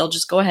events, that they'll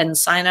just go ahead and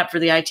sign up for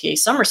the ITA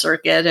summer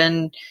circuit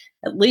and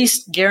at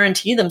least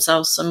guarantee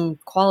themselves some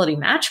quality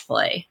match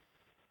play.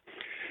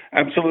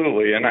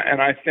 Absolutely. And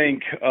I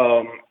think, at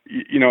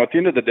the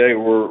end of the day,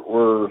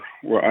 we're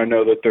I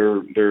know that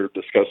they're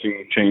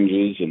discussing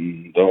changes,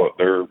 and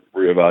they're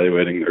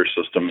reevaluating their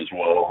system as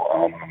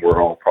well.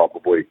 We're all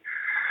probably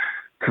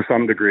to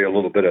some degree a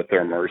little bit at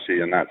their mercy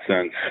in that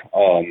sense.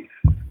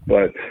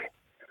 But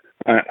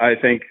I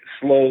think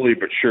slowly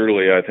but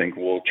surely, I think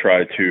we'll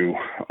try to,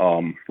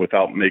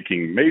 without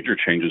making major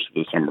changes to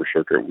the summer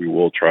circuit, we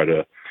will try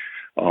to,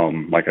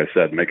 like I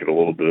said, make it a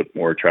little bit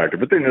more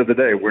attractive. At the end of the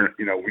day,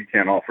 we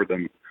can't offer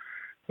them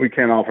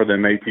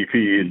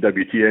ATP and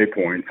WTA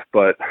points,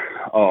 but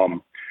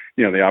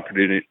the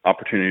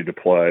opportunity to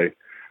play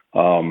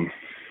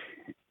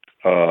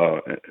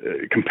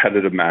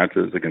competitive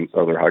matches against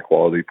other high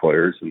quality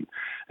players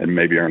and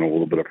maybe earn a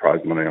little bit of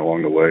prize money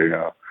along the way.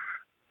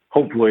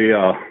 Hopefully,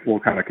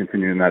 we'll kind of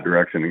continue in that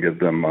direction and give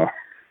them,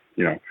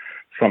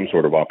 some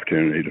sort of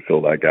opportunity to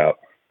fill that gap.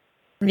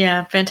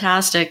 Yeah,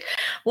 fantastic.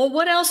 Well,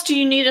 what else do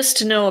you need us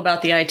to know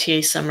about the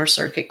ITA Summer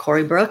Circuit,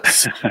 Cory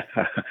Brooks?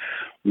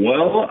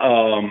 Well,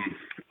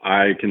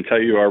 I can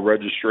tell you our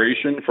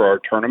registration for our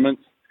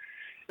tournaments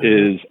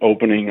is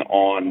opening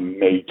on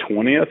May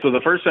 20th. So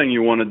the first thing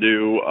you want to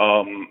do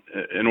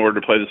in order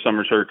to play the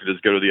Summer Circuit is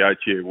go to the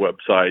ITA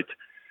website.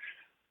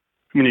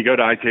 When you go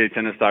to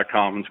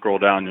itatennis.com and scroll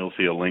down, you'll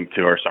see a link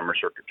to our Summer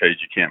Circuit page.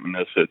 You can't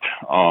miss it.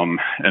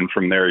 And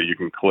from there, you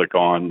can click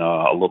on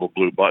a little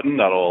blue button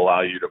that'll allow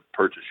you to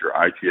purchase your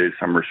ITA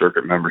Summer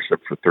Circuit membership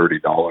for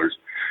 $30.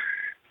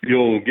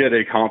 You'll get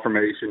a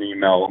confirmation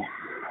email.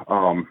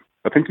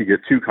 I think you get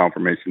two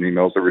confirmation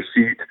emails, a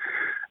receipt,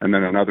 and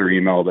then another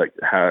email that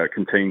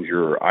contains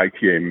your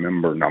ITA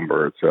member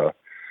number. It's a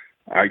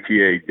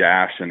ITA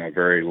dash and a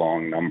very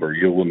long number.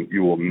 You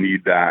will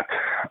need that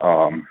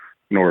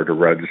in order to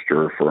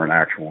register for an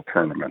actual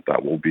tournament.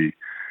 That will be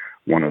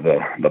one of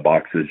the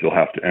boxes you'll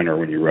have to enter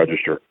when you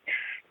register.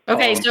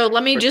 Okay, so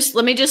let me just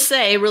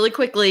say really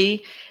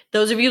quickly,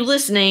 those of you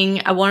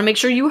listening, I want to make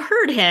sure you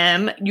heard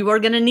him. You are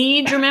going to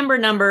need your member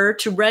number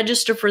to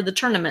register for the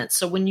tournament.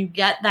 So when you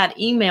get that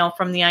email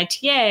from the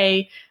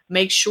ITA,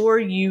 make sure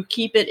you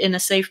keep it in a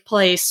safe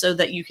place so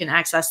that you can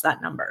access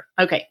that number.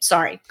 Okay,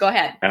 sorry. Go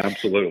ahead.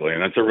 Absolutely.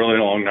 And it's a really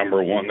long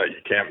number, one that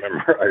you can't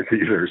memorize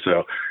either.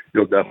 So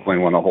you'll definitely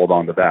want to hold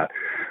on to that.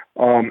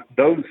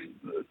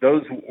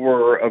 Those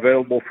were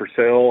available for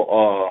sale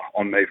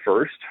on May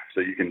 1st,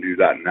 so you can do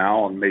that now.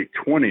 On May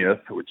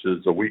 20th, which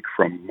is a week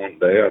from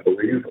Monday, I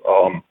believe,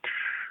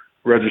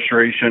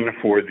 registration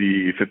for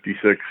the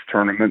 56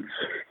 tournaments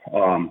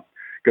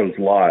goes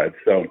live.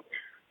 So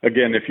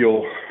again, if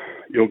you'll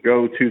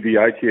go to the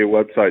ITA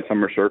website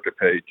Summer Circuit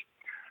page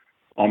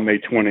on May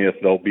 20th,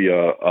 there'll be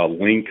a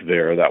link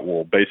there that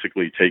will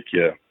basically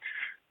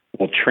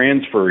will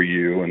transfer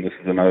you, and this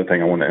is another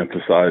thing I want to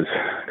emphasize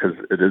because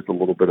it is a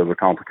little bit of a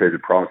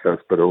complicated process,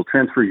 but it will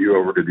transfer you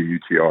over to the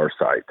UTR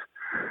site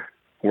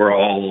where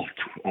all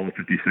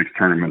 56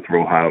 tournaments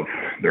will have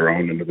their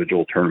own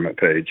individual tournament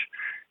page.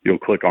 You'll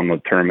click on the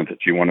tournament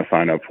that you want to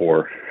sign up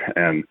for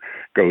and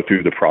go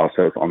through the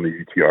process on the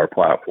UTR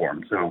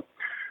platform. So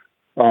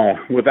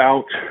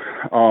without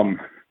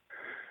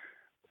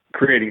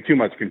creating too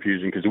much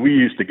confusion, because we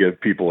used to give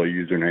people a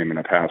username and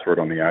a password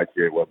on the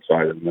ITA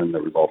website, and then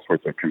there was all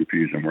sorts of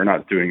confusion. We're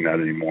not doing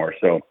that anymore.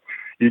 So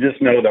you just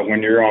know that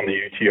when you're on the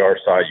UTR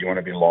site, you want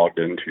to be logged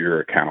into your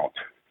account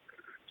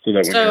so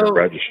that when you're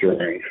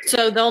registering.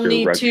 So they'll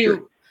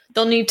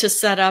need to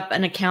set up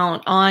an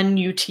account on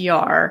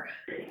UTR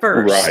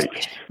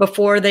first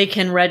before they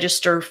can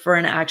register for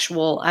an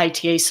actual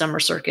ITA Summer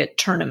Circuit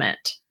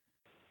tournament.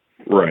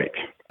 Right.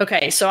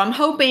 Okay, so I'm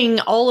hoping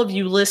all of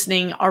you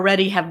listening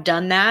already have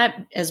done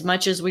that as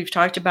much as we've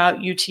talked about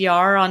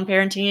UTR on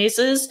Parenting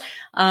Aces.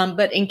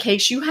 But in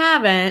case you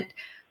haven't,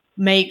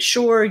 make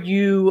sure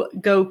you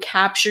go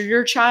capture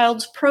your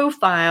child's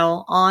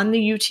profile on the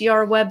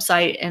UTR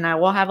website, and I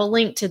will have a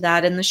link to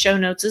that in the show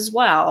notes as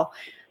well,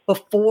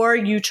 before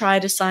you try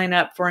to sign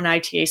up for an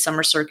ITA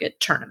Summer Circuit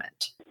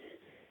tournament.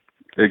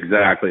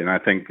 Exactly, and I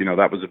think,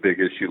 that was a big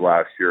issue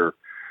last year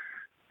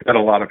that a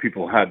lot of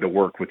people had to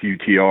work with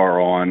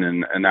UTR on,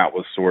 and that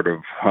was sort of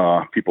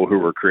people who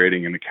were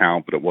creating an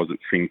account, but it wasn't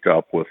synced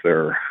up with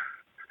the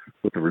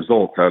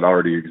results that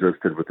already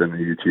existed within the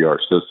UTR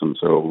system.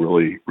 So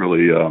really,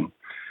 really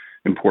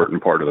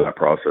important part of that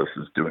process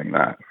is doing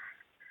that.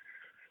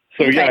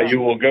 So you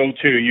will go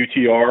to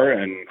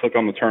UTR and click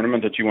on the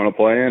tournament that you want to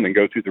play in and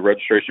go through the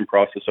registration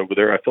process over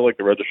there. I feel like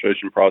the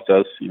registration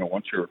process,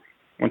 once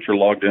you're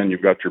logged in,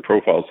 you've got your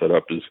profile set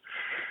up,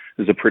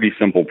 is a pretty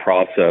simple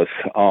process.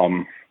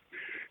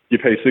 You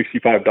pay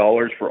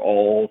 $65 for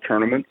all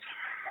tournaments.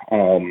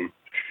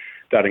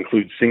 That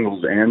includes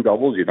singles and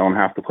doubles. You don't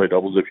have to play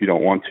doubles if you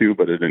don't want to,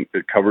 but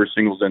it covers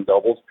singles and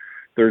doubles.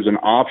 There's an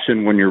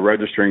option when you're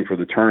registering for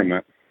the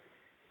tournament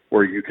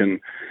where you can,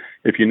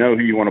 if you know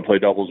who you want to play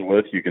doubles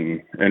with, you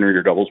can enter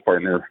your doubles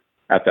partner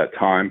at that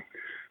time.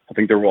 I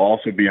think there will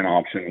also be an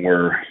option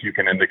where you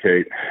can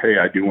indicate, hey,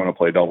 I do want to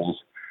play doubles.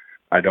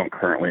 I don't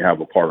currently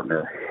have a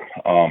partner.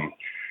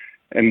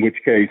 In which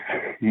case,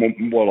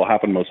 what will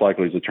happen most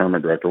likely is the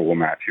tournament director will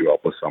match you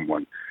up with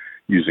someone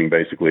using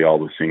basically all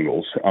the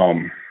singles.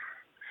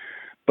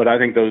 But I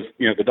think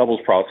the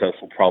doubles process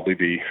will probably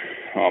be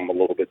a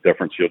little bit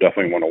different. So you'll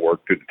definitely want to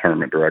work through the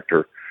tournament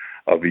director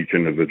of each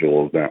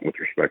individual event with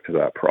respect to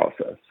that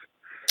process.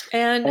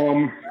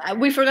 And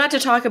we forgot to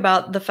talk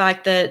about the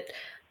fact that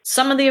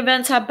some of the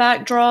events have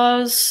back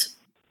draws,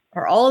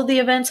 or all of the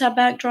events have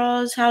back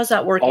draws. How's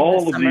that working?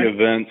 All of the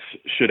events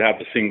should have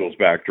a singles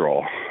back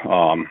draw.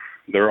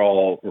 They're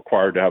all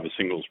required to have a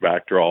singles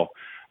back draw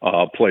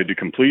played to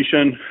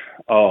completion.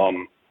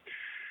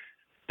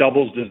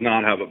 Doubles does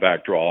not have a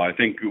back draw. I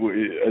think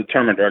a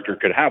tournament director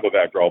could have a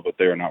back draw, but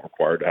they are not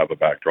required to have a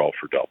back draw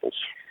for doubles.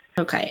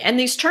 Okay. And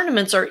these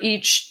tournaments are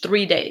each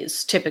 3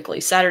 days,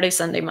 typically Saturday,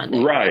 Sunday,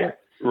 Monday.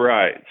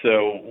 Right.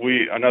 So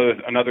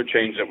another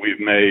change that we've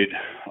made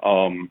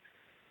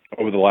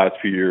over the last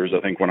few years.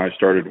 I think when I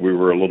started, we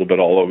were a little bit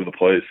all over the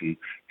place, and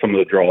some of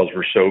the draws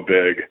were so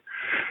big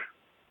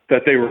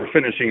that they were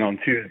finishing on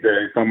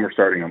Tuesday. Some were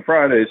starting on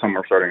Friday. Some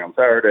were starting on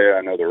Saturday.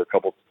 I know there were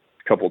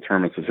a couple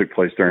tournaments that took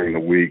place during the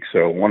week.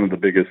 So one of the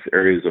biggest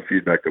areas of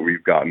feedback that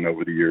we've gotten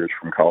over the years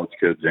from college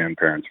kids and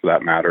parents, for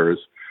that matter, is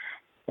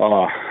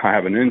I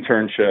have an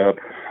internship.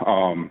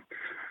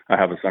 I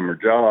have a summer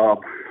job.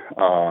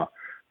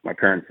 My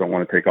parents don't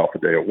want to take off a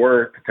day of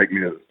work to take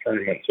me to this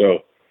tournament. So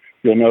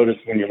you'll notice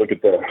when you look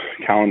at the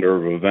calendar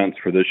of events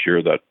for this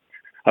year that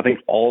I think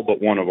all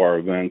but one of our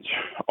events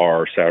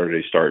are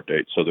Saturday start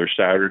dates. So they're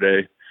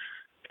Saturday,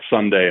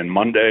 Sunday, and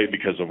Monday.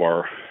 Because of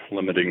our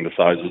limiting the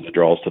size of the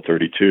draws to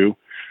 32,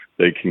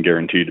 they can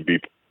guarantee to be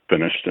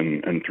finished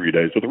in 3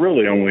 days, with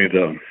really only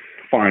the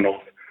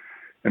finals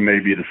and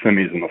maybe the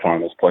semis and the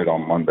finals played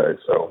on Monday.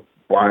 So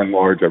by and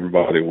large,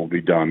 everybody will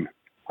be done,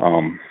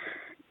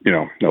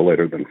 no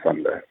later than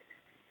Sunday.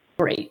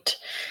 Great.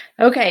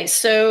 Okay,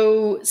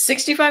 so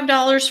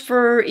 $65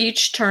 for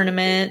each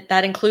tournament.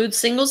 That includes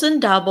singles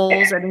and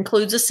doubles. It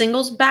includes a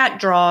singles back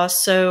draw.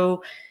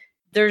 So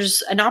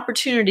there's an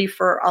opportunity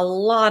for a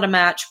lot of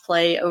match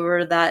play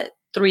over that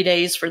 3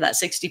 days for that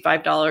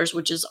 $65,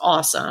 which is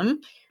awesome.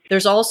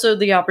 There's also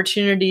the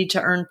opportunity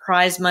to earn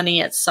prize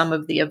money at some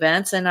of the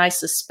events. And I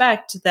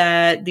suspect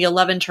that the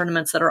 11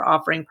 tournaments that are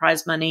offering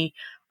prize money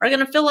are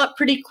going to fill up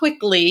pretty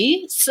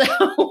quickly. So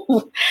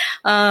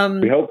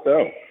we hope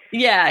so.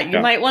 Yeah, you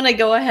might want to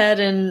go ahead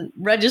and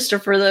register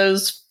for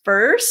those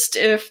first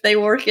if they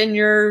work in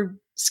your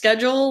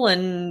schedule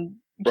and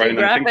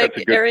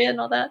geographic area and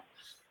all that.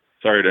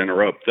 Sorry to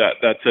interrupt.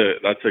 That's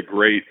a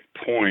great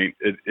point.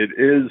 It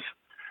is.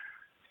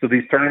 So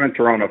these tournaments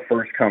are on a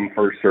first come,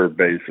 first served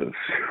basis,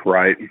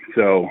 right?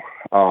 So,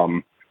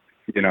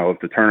 if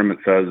the tournament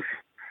says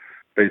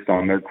based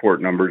on their court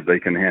numbers, they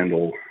can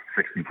handle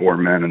 64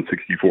 men and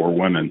 64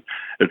 women,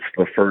 it's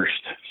the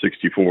first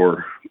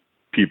 64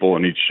 people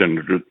in each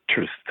gender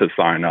to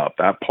sign up.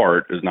 That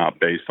part is not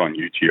based on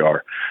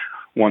UTR.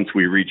 Once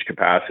we reach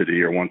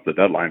capacity or once the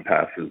deadline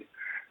passes,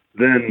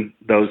 then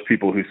those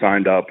people who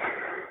signed up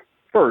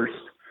first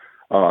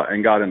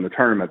and got in the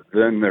tournament,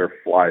 then they're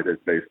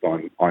flighted based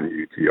on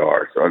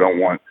UTR. So I don't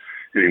want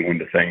anyone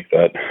to think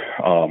that,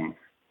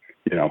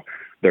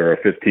 they're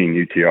a 15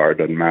 UTR. It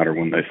doesn't matter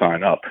when they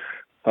sign up.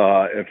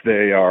 If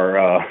they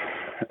are,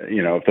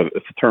 if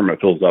the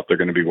tournament fills up, they're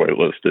going to be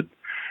waitlisted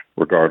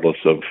regardless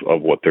of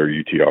what their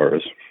UTR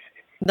is.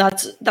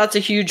 That's a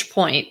huge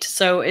point.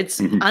 So it's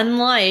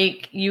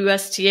unlike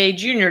USTA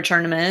junior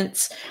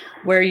tournaments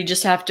where you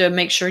just have to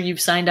make sure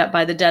you've signed up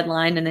by the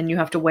deadline and then you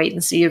have to wait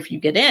and see if you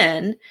get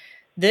in.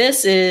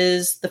 This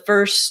is the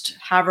first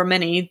however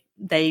many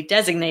they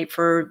designate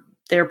for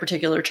their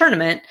particular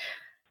tournament.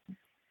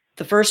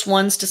 The first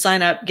ones to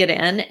sign up get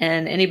in,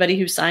 and anybody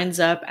who signs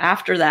up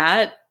after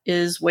that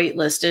is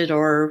waitlisted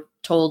or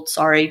told,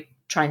 sorry,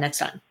 try next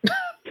time.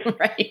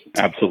 Right?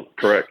 Absolutely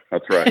correct.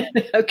 That's right.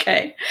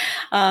 Okay.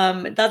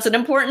 That's an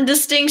important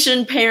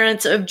distinction,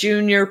 parents of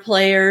junior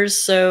players.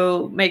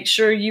 So make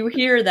sure you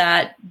hear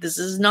that. This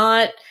is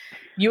not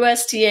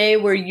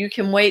USTA where you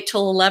can wait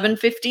till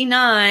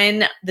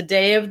 11:59, the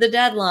day of the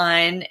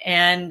deadline,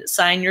 and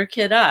sign your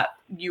kid up.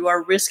 You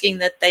are risking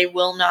that they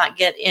will not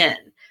get in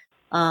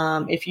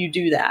if you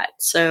do that.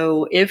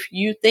 So if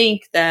you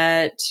think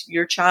that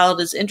your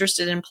child is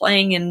interested in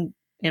playing in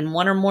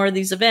one or more of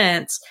these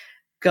events,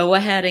 go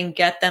ahead and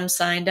get them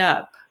signed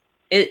up.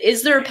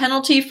 Is there a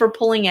penalty for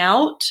pulling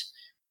out?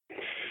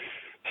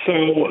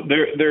 So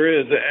there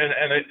is,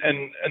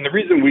 and the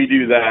reason we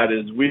do that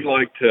is we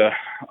like to.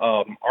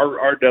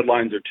 Our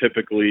deadlines are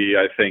typically,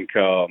 I think,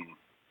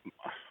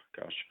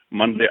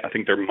 Monday. I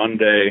think they're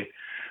Monday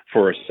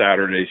for a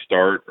Saturday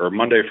start, or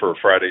Monday for a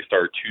Friday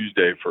start,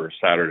 Tuesday for a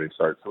Saturday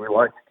start. So we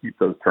like to keep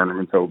those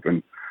tournaments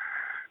open.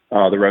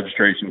 The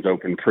registration's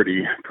open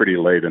pretty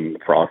late in the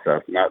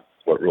process, and that's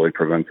what really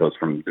prevents us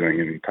from doing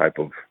any type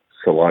of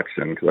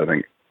selection, because I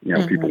think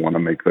people want to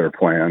make their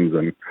plans,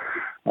 and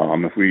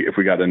if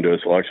we got into a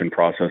selection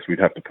process, we'd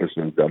have to push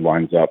those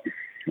deadlines up.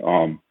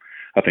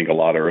 I think a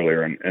lot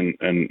earlier, and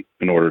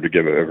in order to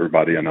give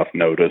everybody enough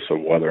notice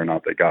of whether or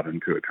not they got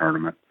into a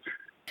tournament.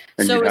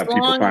 And so you have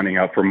people signing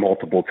up for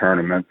multiple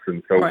tournaments,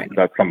 and so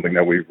that's something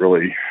that we've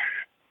really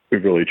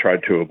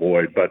tried to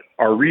avoid. But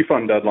our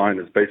refund deadline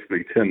is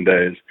basically 10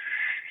 days.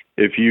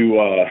 If you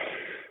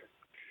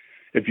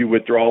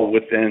withdraw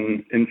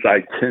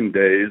inside 10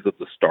 days of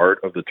the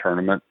start of the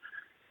tournament,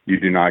 you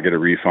do not get a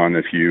refund.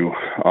 If you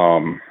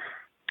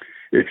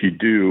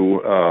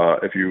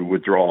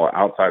withdraw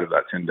outside of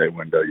that 10-day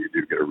window, you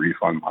do get a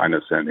refund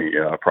minus any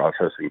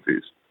processing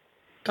fees.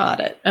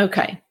 Got it.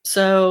 Okay.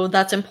 So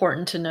that's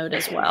important to note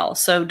as well.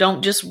 So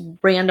don't just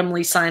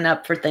randomly sign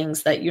up for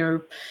things that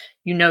you're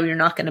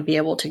not going to be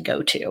able to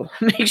go to.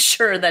 Make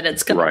sure that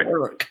it's going to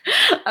work.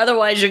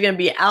 Otherwise, you're going to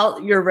be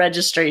out your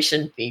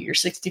registration fee, your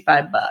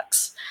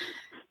 $65.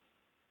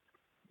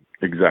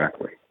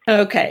 Exactly.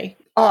 Okay.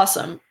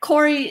 Awesome.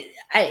 Cory,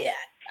 I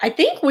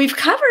think we've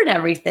covered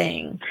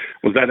everything.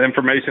 Was that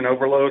information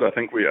overload? I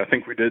think we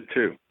did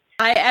too.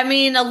 I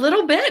mean, a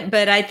little bit,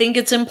 but I think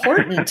it's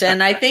important.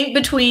 And I think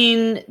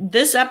between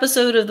this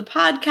episode of the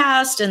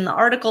podcast and the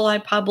article I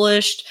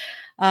published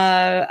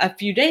a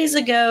few days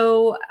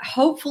ago,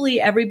 hopefully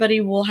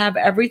everybody will have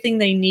everything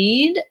they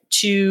need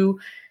to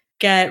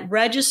get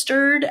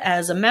registered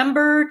as a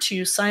member,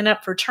 to sign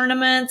up for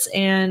tournaments,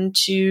 and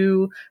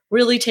to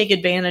really take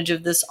advantage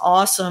of this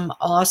awesome,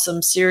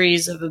 awesome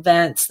series of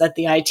events that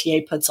the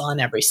ITA puts on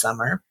every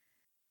summer.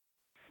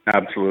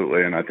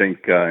 Absolutely. And I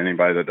think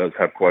anybody that does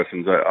have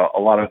questions, a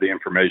lot of the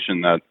information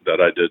that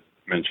I did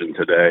mention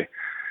today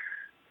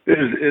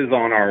is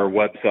on our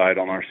website,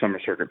 on our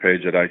summer circuit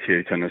page at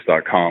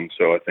itatennis.com.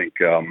 So I think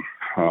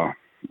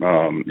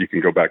you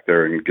can go back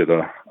there and get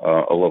a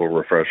little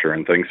refresher.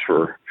 And thanks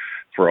for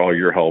all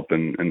your help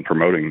in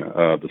promoting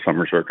the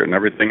summer circuit and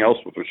everything else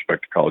with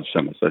respect to college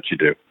tennis that you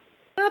do.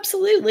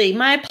 Absolutely.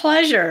 My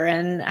pleasure.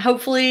 And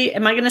hopefully,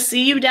 am I going to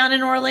see you down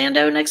in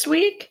Orlando next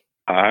week?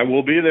 I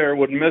will be there.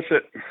 Wouldn't miss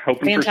it.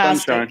 Hoping for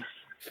sunshine.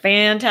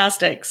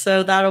 Fantastic.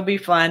 So that'll be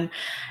fun.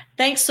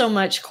 Thanks so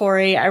much,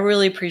 Cory. I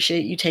really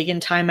appreciate you taking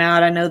time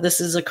out. I know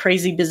this is a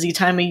crazy busy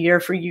time of year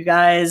for you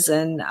guys,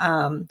 and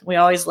we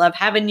always love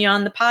having you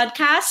on the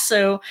podcast.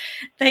 So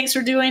thanks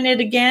for doing it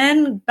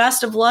again.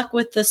 Best of luck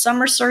with the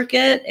summer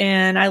circuit,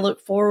 and I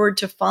look forward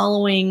to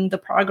following the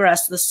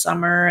progress this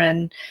summer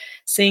and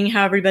seeing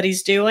how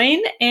everybody's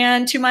doing.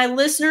 And to my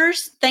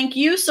listeners, thank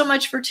you so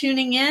much for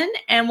tuning in,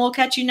 and we'll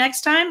catch you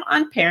next time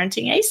on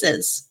Parenting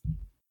Aces.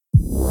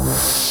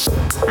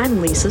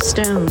 I'm Lisa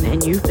Stone,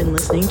 and you've been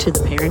listening to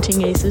the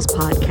Parenting Aces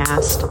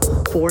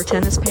podcast. For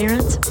tennis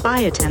parents, by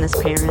a tennis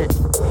parent.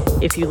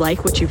 If you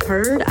like what you've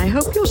heard, I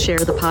hope you'll share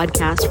the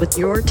podcast with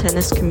your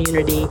tennis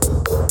community.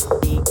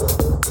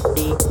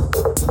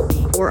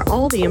 For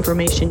all the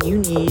information you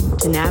need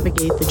to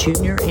navigate the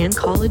junior and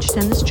college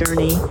tennis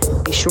journey,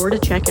 be sure to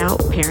check out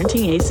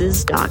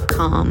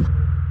parentingaces.com.